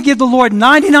 oh, I'm going to give the Lord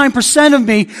 99% of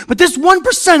me, but this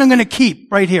 1% I'm going to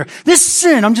keep right here. This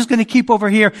sin I'm just going to keep over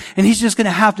here, and he's just going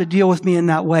to have to deal with me in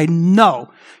that way.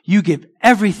 No. You give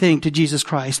everything to Jesus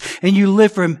Christ, and you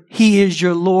live for him. He is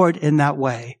your Lord in that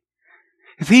way.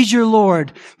 If he's your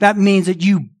Lord, that means that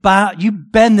you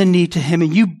bend the knee to him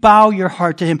and you bow your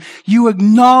heart to him. You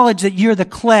acknowledge that you're the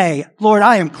clay. Lord,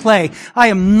 I am clay. I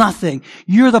am nothing.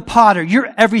 You're the potter.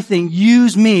 You're everything.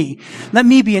 Use me. Let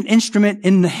me be an instrument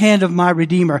in the hand of my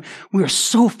Redeemer. We are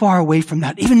so far away from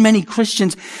that. Even many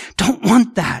Christians don't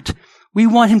want that. We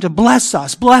want him to bless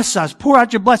us, pour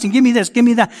out your blessing. Give me this, give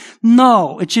me that.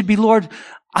 No, it should be, Lord,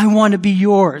 I want to be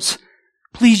yours.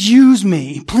 Please use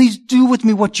me. Please do with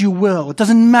me what you will. It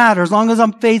doesn't matter as long as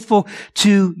I'm faithful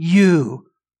to you.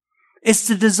 It's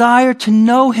the desire to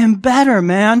know him better,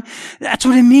 man. That's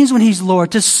what it means when he's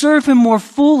Lord. To serve him more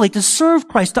fully, to serve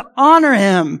Christ, to honor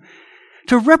him,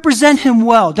 to represent him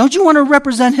well. Don't you want to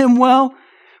represent him well?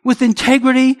 With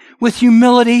integrity, with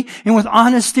humility, and with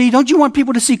honesty. Don't you want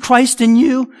people to see Christ in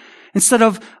you? Instead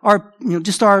of our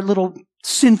little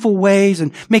sinful ways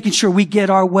and making sure we get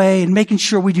our way and making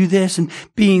sure we do this and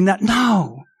being that.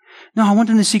 No, I want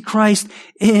them to see Christ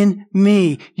in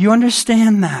me. You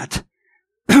understand that?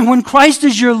 When Christ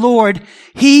is your Lord,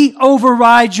 he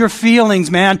overrides your feelings,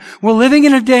 man. We're living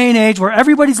in a day and age where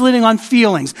everybody's living on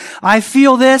feelings. I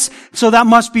feel this, so that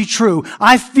must be true.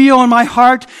 I feel in my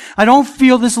heart, I don't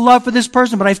feel this love for this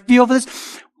person, but I feel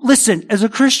this. Listen, as a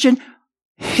Christian,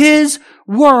 his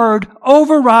word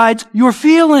overrides your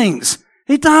feelings.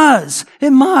 It does.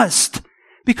 It must.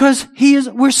 Because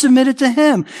we're submitted to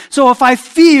him. So if I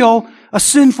feel a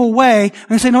sinful way, I'm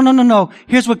going to say, no.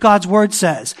 Here's what God's word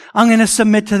says. I'm going to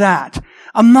submit to that.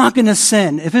 I'm not going to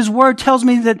sin. If his word tells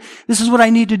me that this is what I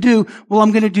need to do, well,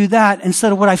 I'm going to do that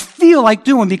instead of what I feel like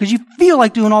doing, because you feel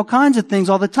like doing all kinds of things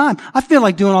all the time. I feel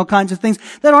like doing all kinds of things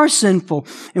that are sinful.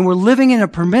 And we're living in a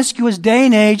promiscuous day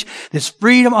and age. This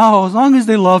freedom, as long as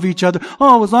they love each other,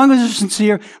 as long as they're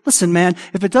sincere. Listen, man,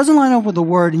 if it doesn't line up with the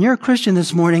word and you're a Christian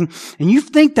this morning and you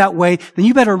think that way, then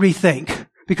you better rethink.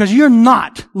 Because you're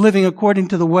not living according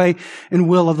to the way and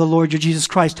will of the Lord your Jesus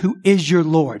Christ, who is your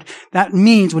Lord. That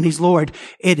means when he's Lord,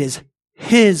 it is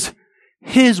his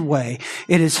way.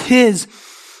 It is his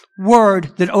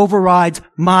word that overrides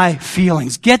my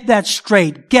feelings. Get that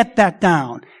straight. Get that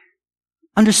down.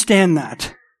 Understand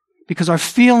that. Because our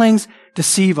feelings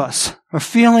deceive us. Our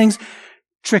feelings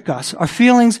trick us. Our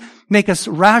feelings make us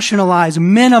rationalize,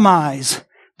 minimize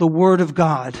the Word of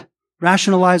God,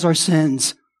 rationalize our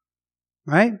sins.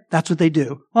 Right? That's what they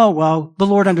do. Oh, well, the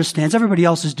Lord understands. Everybody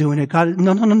else is doing it. God,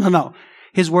 no.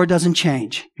 His Word doesn't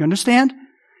change. You understand?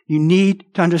 You need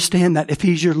to understand that if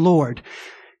He's your Lord,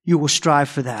 you will strive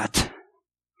for that.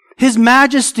 His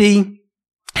majesty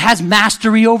has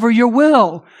mastery over your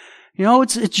will. You know,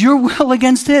 it's your will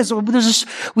against His.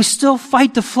 We still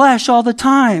fight the flesh all the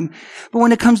time. But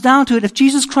when it comes down to it, if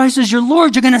Jesus Christ is your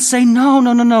Lord, you're going to say, no.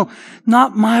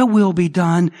 Not my will be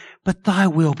done, but thy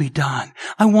will be done.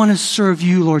 I want to serve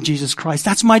you, Lord Jesus Christ.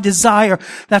 That's my desire.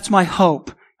 That's my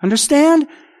hope. Understand?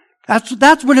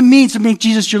 That's what it means to make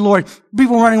Jesus your Lord.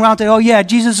 People running around saying, oh yeah,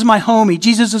 Jesus is my homie.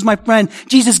 Jesus is my friend.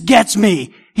 Jesus gets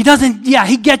me. He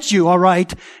gets you, all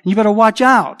right? And you better watch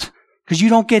out. Because you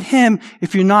don't get Him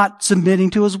if you're not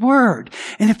submitting to His Word.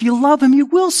 And if you love Him, you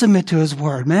will submit to His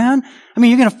Word, man. I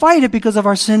mean, you're going to fight it because of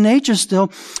our sin nature still,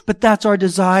 but that's our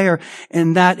desire,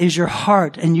 and that is your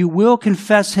heart. And you will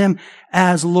confess Him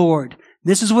as Lord.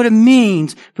 This is what it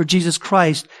means for Jesus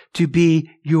Christ to be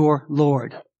your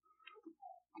Lord.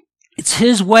 It's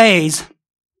His ways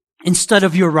instead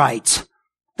of your rights.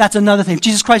 That's another thing. If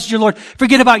Jesus Christ is your Lord,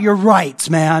 forget about your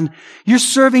rights, man. You're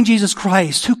serving Jesus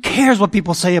Christ. Who cares what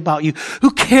people say about you?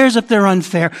 Who cares if they're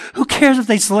unfair? Who cares if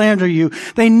they slander you?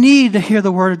 They need to hear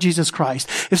the word of Jesus Christ.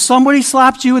 If somebody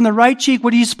slaps you in the right cheek,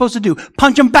 what are you supposed to do?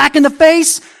 Punch them back in the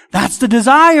face? That's the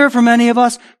desire for many of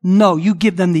us. No, you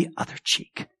give them the other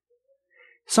cheek.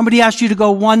 Somebody asks you to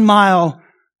go 1 mile,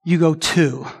 you go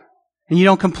 2. And you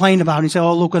don't complain about it. You say,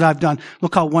 oh, look what I've done.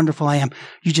 Look how wonderful I am.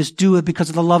 You just do it because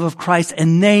of the love of Christ,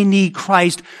 and they need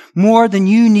Christ more than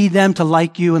you need them to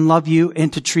like you and love you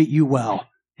and to treat you well.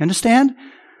 You understand?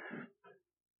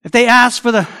 If they ask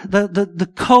for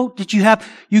the coat that you have,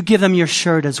 you give them your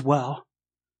shirt as well.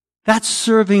 That's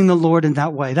serving the Lord in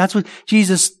that way. That's what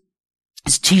Jesus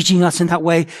is teaching us in that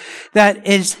way. That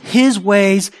is His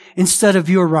ways instead of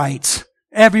your rights.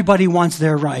 Everybody wants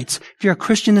their rights. If you're a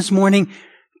Christian this morning,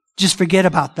 just forget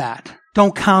about that.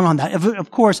 Don't count on that. Of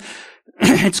course,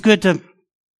 it's good to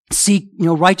seek,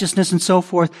 righteousness and so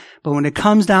forth. But when it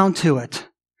comes down to it,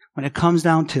 what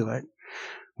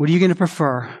are you going to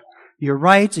prefer? Your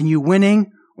rights and you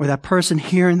winning, or that person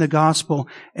hearing the gospel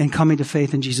and coming to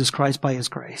faith in Jesus Christ by His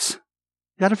grace?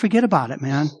 You got to forget about it,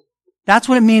 man. That's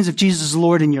what it means if Jesus is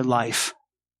Lord in your life.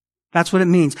 That's what it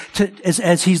means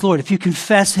as He's Lord. If you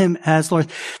confess Him as Lord,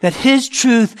 that His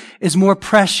truth is more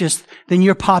precious than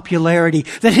your popularity,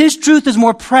 that His truth is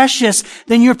more precious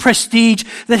than your prestige,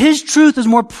 that His truth is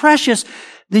more precious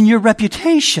than your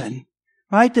reputation,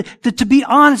 right? To be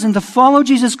honest and to follow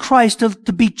Jesus Christ,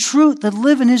 to be true, to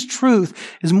live in His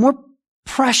truth is more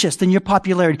precious than your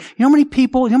popularity. You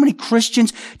know how many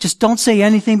Christians just don't say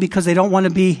anything because they don't want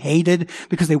to be hated,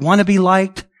 because they want to be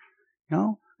liked,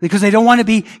 because they don't want to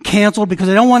be canceled, because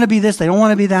they don't want to be this, they don't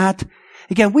want to be that.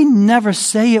 Again, we never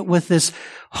say it with this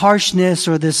harshness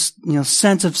or this,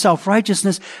 sense of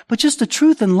self-righteousness, but just the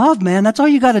truth and love, man. That's all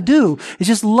you got to do, is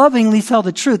just lovingly tell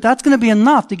the truth. That's going to be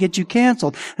enough to get you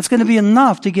canceled. That's going to be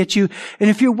enough to get you. And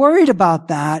if you're worried about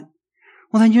that,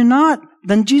 well,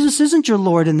 then Jesus isn't your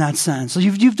Lord in that sense. So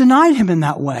you've denied Him in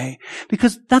that way,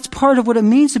 because that's part of what it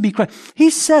means to be Christ. He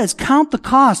says, count the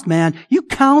cost, man. You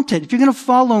count it. If you're going to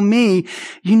follow me,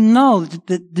 you know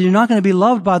that you're not going to be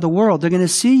loved by the world. They're going to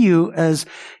see you as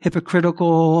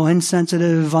hypocritical,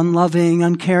 insensitive, unloving,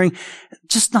 uncaring.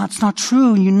 It's not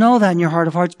true. You know that in your heart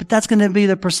of hearts, but that's going to be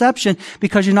the perception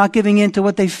because you're not giving in to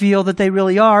what they feel that they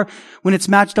really are when it's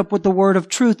matched up with the word of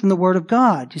truth and the word of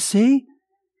God. You see?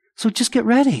 So just get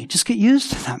ready. Just get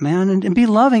used to that, man, and be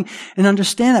loving and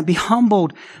understand that. Be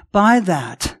humbled by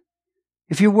that.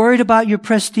 If you're worried about your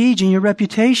prestige and your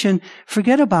reputation,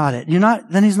 forget about it.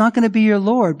 Then He's not going to be your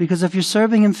Lord, because if you're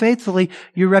serving Him faithfully,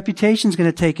 your reputation's going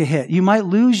to take a hit. You might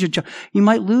lose your job. You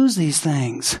might lose these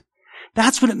things.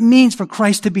 That's what it means for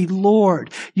Christ to be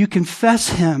Lord. You confess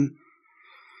Him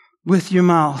with your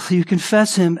mouth. You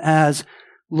confess Him as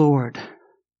Lord.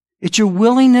 It's your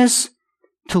willingness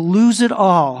to lose it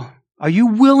all. Are you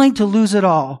willing to lose it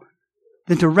all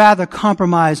than to rather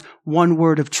compromise one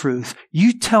word of truth?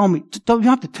 You tell me. You don't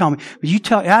have to tell me,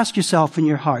 but ask yourself in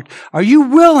your heart, are you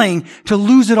willing to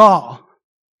lose it all?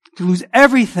 To lose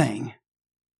everything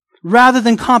rather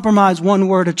than compromise one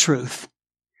word of truth?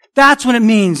 That's what it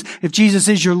means if Jesus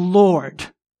is your Lord.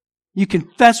 You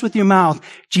confess with your mouth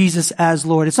Jesus as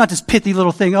Lord. It's not this pithy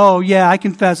little thing. Oh yeah, I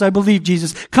confess. I believe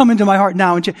Jesus. Come into my heart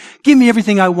now and give me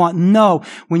everything I want. No.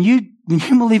 When you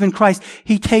believe in Christ,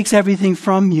 He takes everything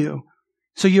from you.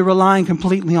 So you're relying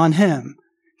completely on Him.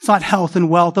 It's not health and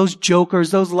wealth. Those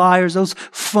jokers, those liars, those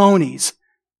phonies,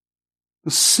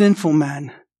 those sinful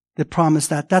men that promise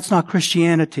that. That's not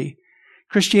Christianity.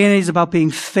 Christianity is about being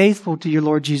faithful to your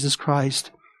Lord Jesus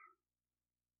Christ.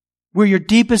 Where your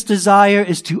deepest desire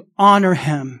is to honor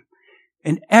Him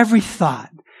in every thought.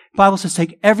 The Bible says,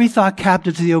 take every thought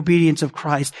captive to the obedience of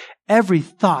Christ. Every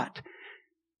thought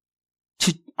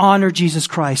to honor Jesus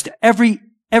Christ. Every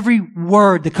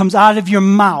word that comes out of your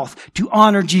mouth to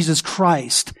honor Jesus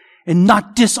Christ and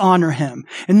not dishonor Him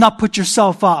and not put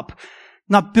yourself up,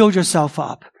 not build yourself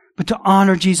up, but to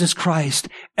honor Jesus Christ.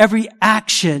 Every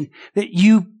action that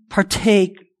you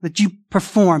partake, that you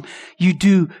perform, you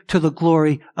do to the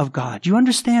glory of God. You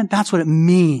understand? That's what it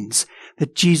means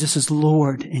that Jesus is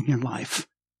Lord in your life.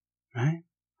 Right?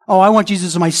 Oh, I want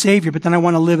Jesus as my Savior, but then I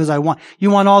want to live as I want. You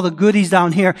want all the goodies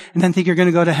down here and then think you're going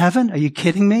to go to heaven? Are you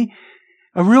kidding me?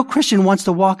 A real Christian wants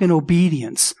to walk in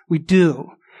obedience. We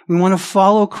do. We want to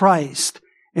follow Christ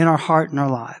in our heart and our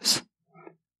lives.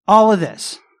 All of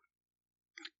this,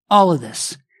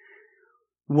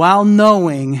 while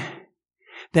knowing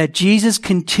that Jesus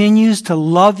continues to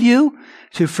love you,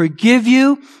 to forgive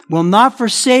you, will not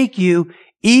forsake you,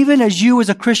 even as you as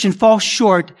a Christian fall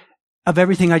short of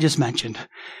everything I just mentioned.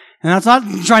 And that's not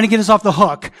trying to get us off the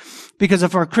hook, because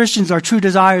if our Christians, our true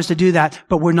desire is to do that,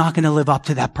 but we're not going to live up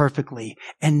to that perfectly.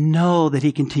 And know that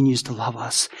He continues to love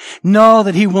us. Know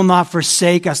that He will not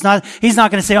forsake us. He's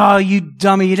not going to say, oh, you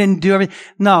dummy, you didn't do everything.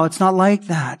 No, it's not like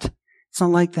that. It's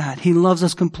not like that. He loves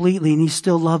us completely, and He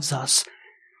still loves us,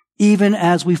 even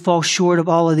as we fall short of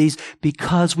all of these,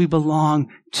 because we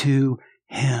belong to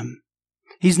Him.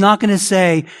 He's not going to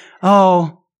say,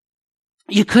 oh,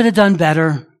 you could have done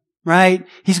better, right?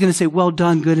 He's going to say, well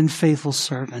done, good and faithful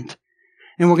servant.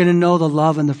 And we're going to know the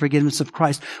love and the forgiveness of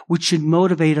Christ, which should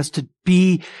motivate us to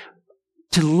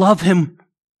love Him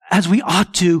as we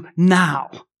ought to now.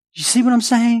 You see what I'm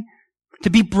saying? To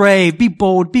be brave, be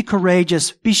bold, be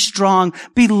courageous, be strong,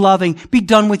 be loving, be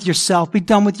done with yourself, be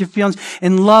done with your feelings,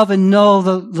 and love and know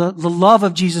the love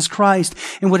of Jesus Christ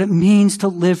and what it means to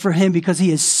live for Him, because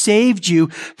He has saved you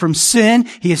from sin,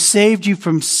 He has saved you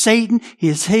from Satan, He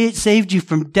has saved you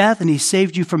from death, and He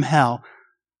saved you from hell.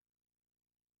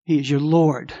 He is your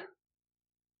Lord.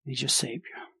 He's your Savior.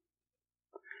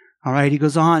 All right, He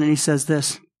goes on and He says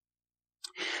this.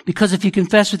 Because if you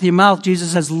confess with your mouth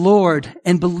Jesus as Lord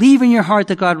and believe in your heart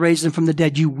that God raised Him from the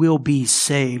dead, you will be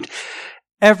saved.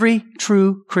 Every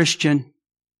true Christian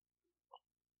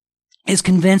is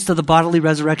convinced of the bodily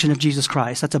resurrection of Jesus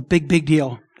Christ. That's a big, big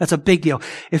deal. That's a big deal.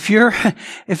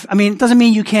 It doesn't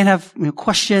mean you can't have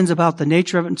questions about the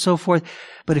nature of it and so forth.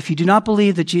 But if you do not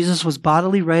believe that Jesus was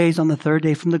bodily raised on the third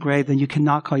day from the grave, then you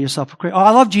cannot call yourself a Christian. Oh,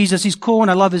 I love Jesus. He's cool and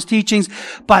I love His teachings,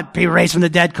 but be raised from the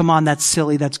dead. Come on. That's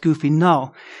silly. That's goofy.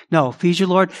 No. If He's your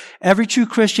Lord, every true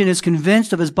Christian is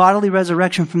convinced of His bodily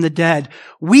resurrection from the dead.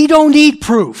 We don't need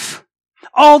proof.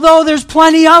 Although there's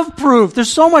plenty of proof.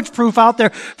 There's so much proof out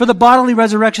there for the bodily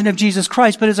resurrection of Jesus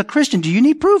Christ. But as a Christian, do you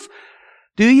need proof?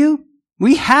 Do you?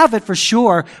 We have it for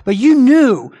sure, but you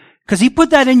knew, because He put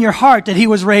that in your heart, that He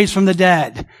was raised from the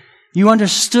dead. You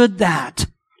understood that.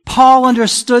 Paul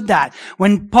understood that.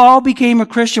 When Paul became a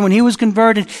Christian, when he was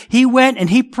converted, he went and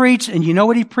he preached, and you know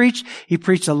what he preached? He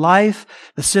preached the life,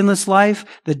 the sinless life,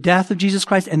 the death of Jesus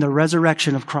Christ, and the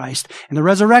resurrection of Christ. And the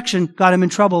resurrection got him in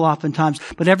trouble oftentimes,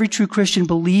 but every true Christian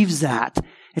believes that.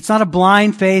 It's not a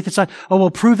blind faith. It's not, oh, well,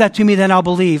 prove that to me, then I'll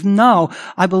believe. No,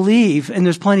 I believe, and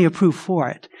there's plenty of proof for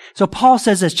it. So Paul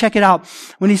says this, check it out,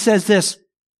 when he says this.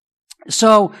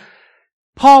 So,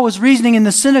 Paul was reasoning in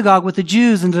the synagogue with the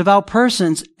Jews and devout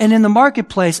persons, and in the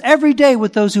marketplace every day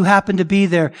with those who happened to be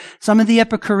there. Some of the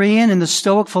Epicurean and the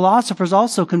Stoic philosophers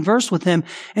also conversed with him,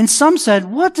 and some said,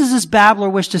 what does this babbler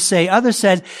wish to say? Others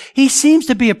said, he seems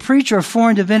to be a preacher of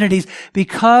foreign divinities,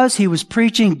 because he was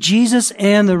preaching Jesus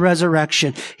and the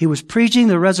resurrection. He was preaching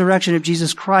the resurrection of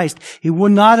Jesus Christ. He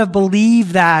would not have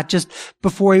believed that just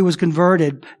before he was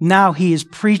converted. Now he is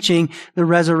preaching the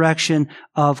resurrection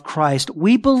of Christ.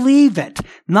 We believe it.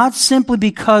 Not simply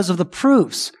because of the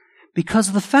proofs, because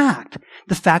of the fact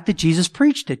that Jesus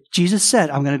preached it. Jesus said,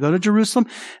 I'm going to go to Jerusalem.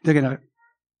 They're going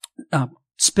to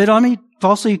spit on me,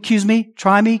 falsely accuse me,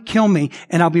 try me, kill me,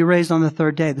 and I'll be raised on the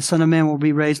third day. The Son of Man will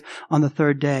be raised on the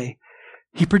third day.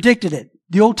 He predicted it.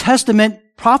 The Old Testament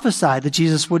prophesied that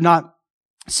Jesus would not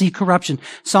see corruption.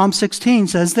 Psalm 16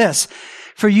 says this,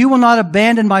 for you will not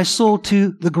abandon my soul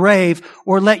to the grave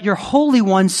or let your Holy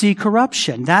One see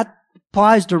corruption. That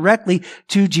applies directly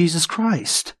to Jesus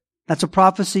Christ. That's a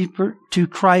prophecy to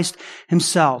Christ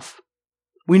Himself.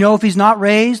 We know if He's not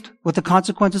raised, what the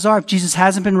consequences are. If Jesus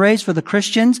hasn't been raised for the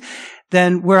Christians,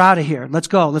 then we're out of here. Let's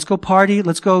go. Let's go party.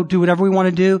 Let's go do whatever we want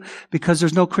to do, because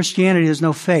there's no Christianity. There's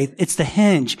no faith. It's the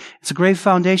hinge. It's a great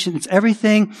foundation. It's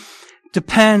everything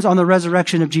depends on the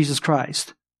resurrection of Jesus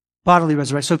Christ. Bodily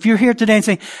resurrection. So if you're here today and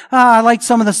saying, I like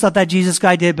some of the stuff that Jesus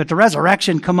guy did, but the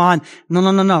resurrection, come on.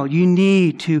 No. You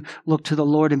need to look to the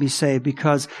Lord and be saved,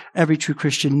 because every true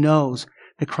Christian knows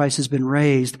that Christ has been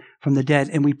raised from the dead,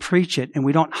 and we preach it, and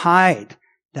we don't hide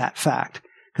that fact,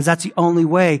 because that's the only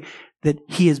way that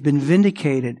he has been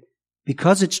vindicated.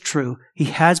 Because it's true, he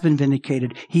has been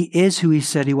vindicated. He is who he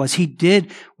said he was. He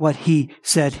did what he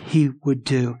said he would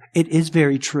do. It is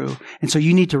very true. And so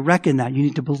you need to reckon that. You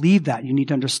need to believe that. You need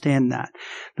to understand that.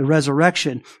 The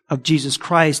resurrection of Jesus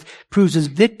Christ proves his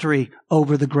victory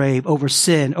over the grave, over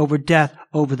sin, over death,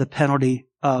 over the penalty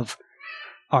of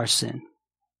our sin.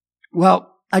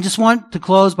 Well, I just want to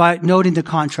close by noting the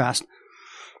contrast.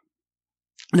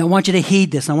 And I want you to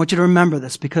heed this. I want you to remember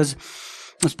this, because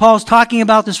as Paul's talking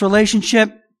about this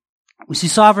relationship, we see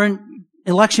sovereign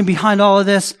election behind all of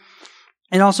this.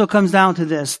 It also comes down to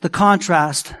this, the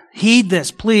contrast. Heed this,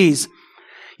 please.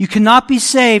 You cannot be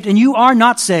saved, and you are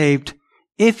not saved,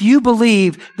 if you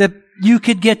believe that you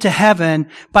could get to heaven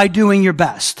by doing your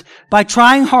best, by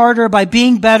trying harder, by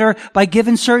being better, by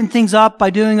giving certain things up, by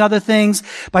doing other things,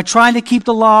 by trying to keep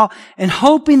the law, and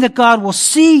hoping that God will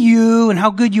see you and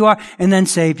how good you are and then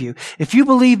save you. If you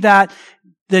believe that,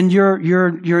 then you're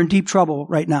in deep trouble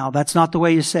right now. That's not the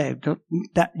way you're saved.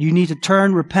 That you need to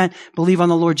turn, repent, believe on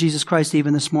the Lord Jesus Christ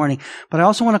even this morning. But I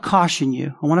also want to caution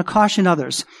you. I want to caution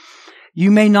others.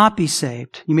 You may not be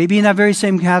saved. You may be in that very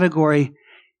same category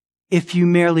if you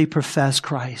merely profess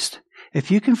Christ.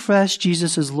 If you confess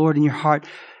Jesus as Lord in your heart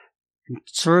and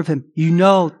serve him, you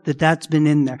know that that's been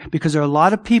in there. Because there are a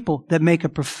lot of people that make a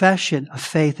profession of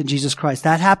faith in Jesus Christ.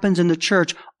 That happens in the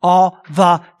church all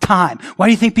the time. Why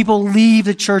do you think people leave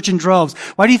the church in droves?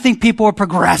 Why do you think people are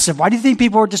progressive? Why do you think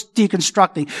people are just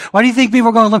deconstructing? Why do you think people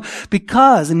are going to live?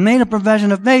 Because they made a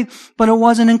profession of faith, but it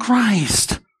wasn't in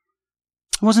Christ.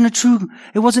 It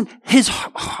wasn't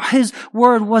his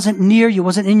word wasn't near you,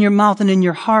 wasn't in your mouth and in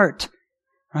your heart.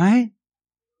 Right?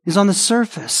 It's on the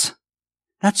surface.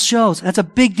 That shows. That's a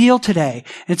big deal today.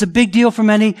 And it's a big deal for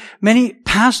many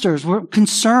pastors. We're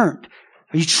concerned.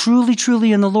 Are you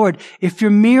truly in the Lord? If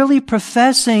you're merely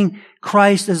professing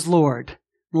Christ as Lord,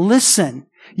 listen.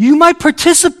 You might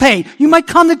participate. You might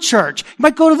come to church. You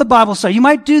might go to the Bible study. You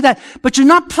might do that, but you're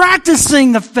not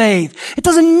practicing the faith. It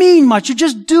doesn't mean much. You're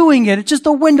just doing it. It's just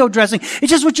a window dressing. It's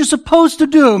just what you're supposed to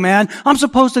do, man. I'm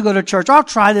supposed to go to church. I'll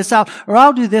try this out, or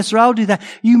I'll do this, or I'll do that.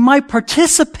 You might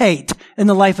participate in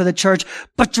the life of the church,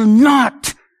 but you're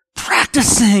not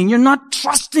practicing. You're not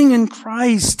trusting in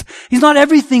Christ. He's not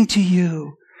everything to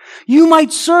you. You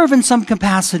might serve in some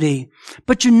capacity,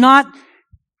 but you're not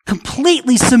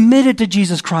completely submitted to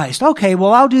Jesus Christ. Okay,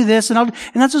 well, I'll do this, and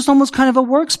that's just almost kind of a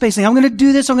workspace thing. I'm going to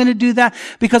do this, I'm going to do that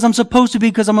because I'm supposed to be,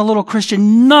 because I'm a little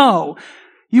Christian. No.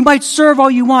 You might serve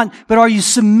all you want, but are you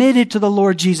submitted to the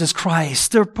Lord Jesus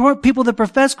Christ? There are people that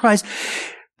profess Christ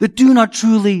that do not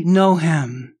truly know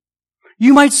him.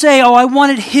 You might say, I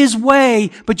want it his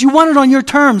way, but you want it on your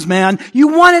terms, man. You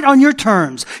want it on your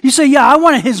terms. You say, yeah, I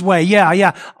want it his way.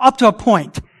 Yeah, up to a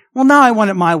point. Well, now I want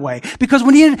it my way. Because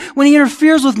when he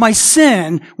interferes with my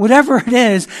sin, whatever it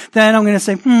is, then I'm going to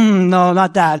say, no,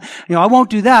 not that. I won't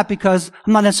do that because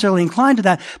I'm not necessarily inclined to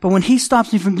that. But when he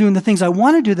stops me from doing the things I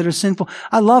want to do that are sinful,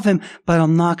 I love him, but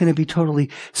I'm not going to be totally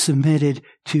submitted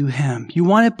to him. You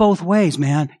want it both ways,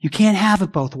 man. You can't have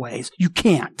it both ways. You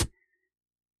can't.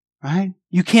 Right?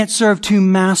 You can't serve two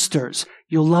masters.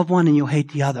 You'll love one and you'll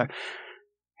hate the other.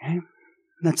 Okay?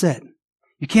 That's it.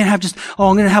 You can't have just,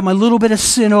 I'm going to have my little bit of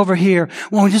sin over here.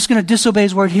 Well, I'm just going to disobey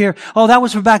his word here. Oh, that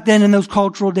was for back then in those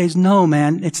cultural days. No,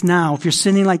 man, it's now. If you're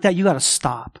sinning like that, you got to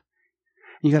stop.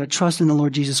 You got to trust in the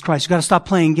Lord Jesus Christ. You got to stop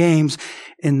playing games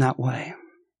in that way.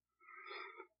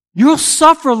 You'll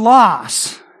suffer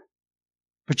loss,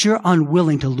 but you're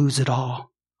unwilling to lose it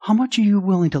all. How much are you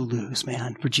willing to lose,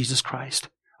 man, for Jesus Christ?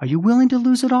 Are you willing to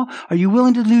lose it all? Are you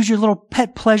willing to lose your little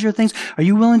pet pleasure things? Are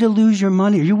you willing to lose your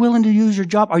money? Are you willing to lose your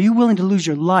job? Are you willing to lose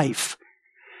your life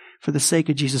for the sake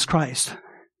of Jesus Christ?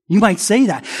 You might say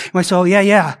that. You might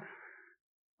say,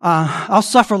 I'll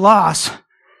suffer loss,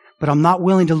 but I'm not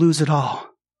willing to lose it all.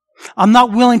 I'm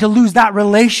not willing to lose that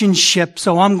relationship,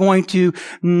 so I'm going to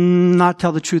not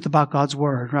tell the truth about God's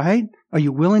word, right? Are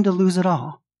you willing to lose it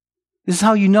all? This is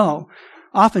how you know.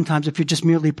 Oftentimes, if you're just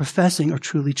merely professing or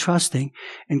truly trusting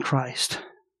in Christ.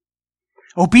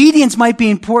 Obedience might be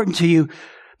important to you,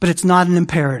 but it's not an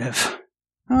imperative.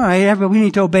 All right, we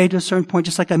need to obey to a certain point,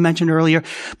 just like I mentioned earlier,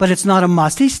 but it's not a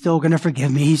must. He's still going to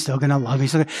forgive me. He's still going to love me.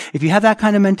 So if you have that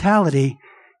kind of mentality,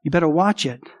 you better watch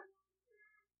it.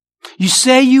 You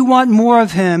say you want more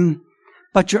of him,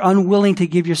 but you're unwilling to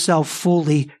give yourself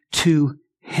fully to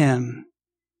him.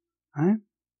 Right?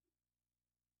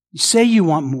 You say you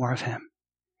want more of Him,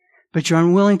 but you're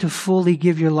unwilling to fully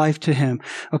give your life to Him.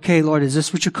 Okay, Lord, is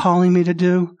this what you're calling me to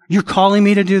do? You're calling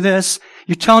me to do this?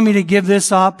 You're telling me to give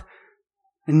this up?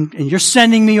 And you're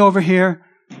sending me over here?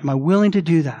 Am I willing to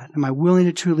do that? Am I willing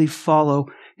to truly follow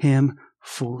Him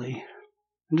fully?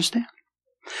 Understand?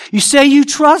 You say you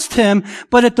trust Him,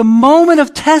 but at the moment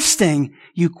of testing,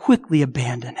 you quickly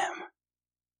abandon Him.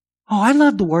 Oh, I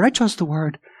love the Word. I trust the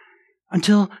Word.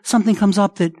 Until something comes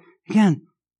up that, again,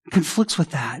 conflicts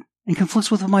with that. And conflicts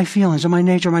with my feelings or my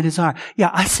nature or my desire. Yeah,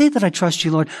 I say that I trust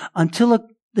you, Lord, until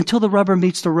the rubber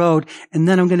meets the road, and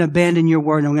then I'm going to abandon your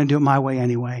word and I'm going to do it my way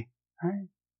anyway. All right?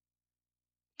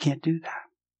 Can't do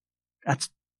that.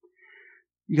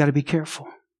 You got to be careful.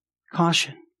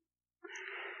 Caution.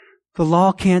 The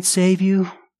law can't save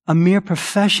you. A mere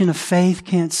profession of faith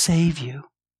can't save you.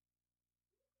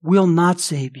 Will not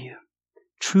save you.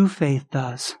 True faith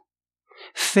does.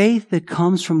 Faith that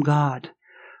comes from God.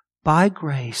 By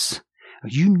grace,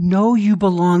 you know you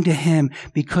belong to Him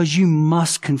because you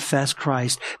must confess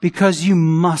Christ, because you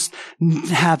must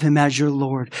have Him as your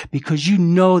Lord, because you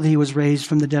know that He was raised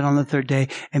from the dead on the third day,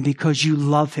 and because you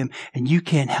love Him and you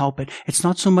can't help it. It's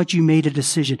not so much you made a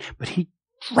decision, but He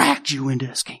dragged you into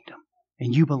His kingdom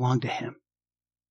and you belong to Him.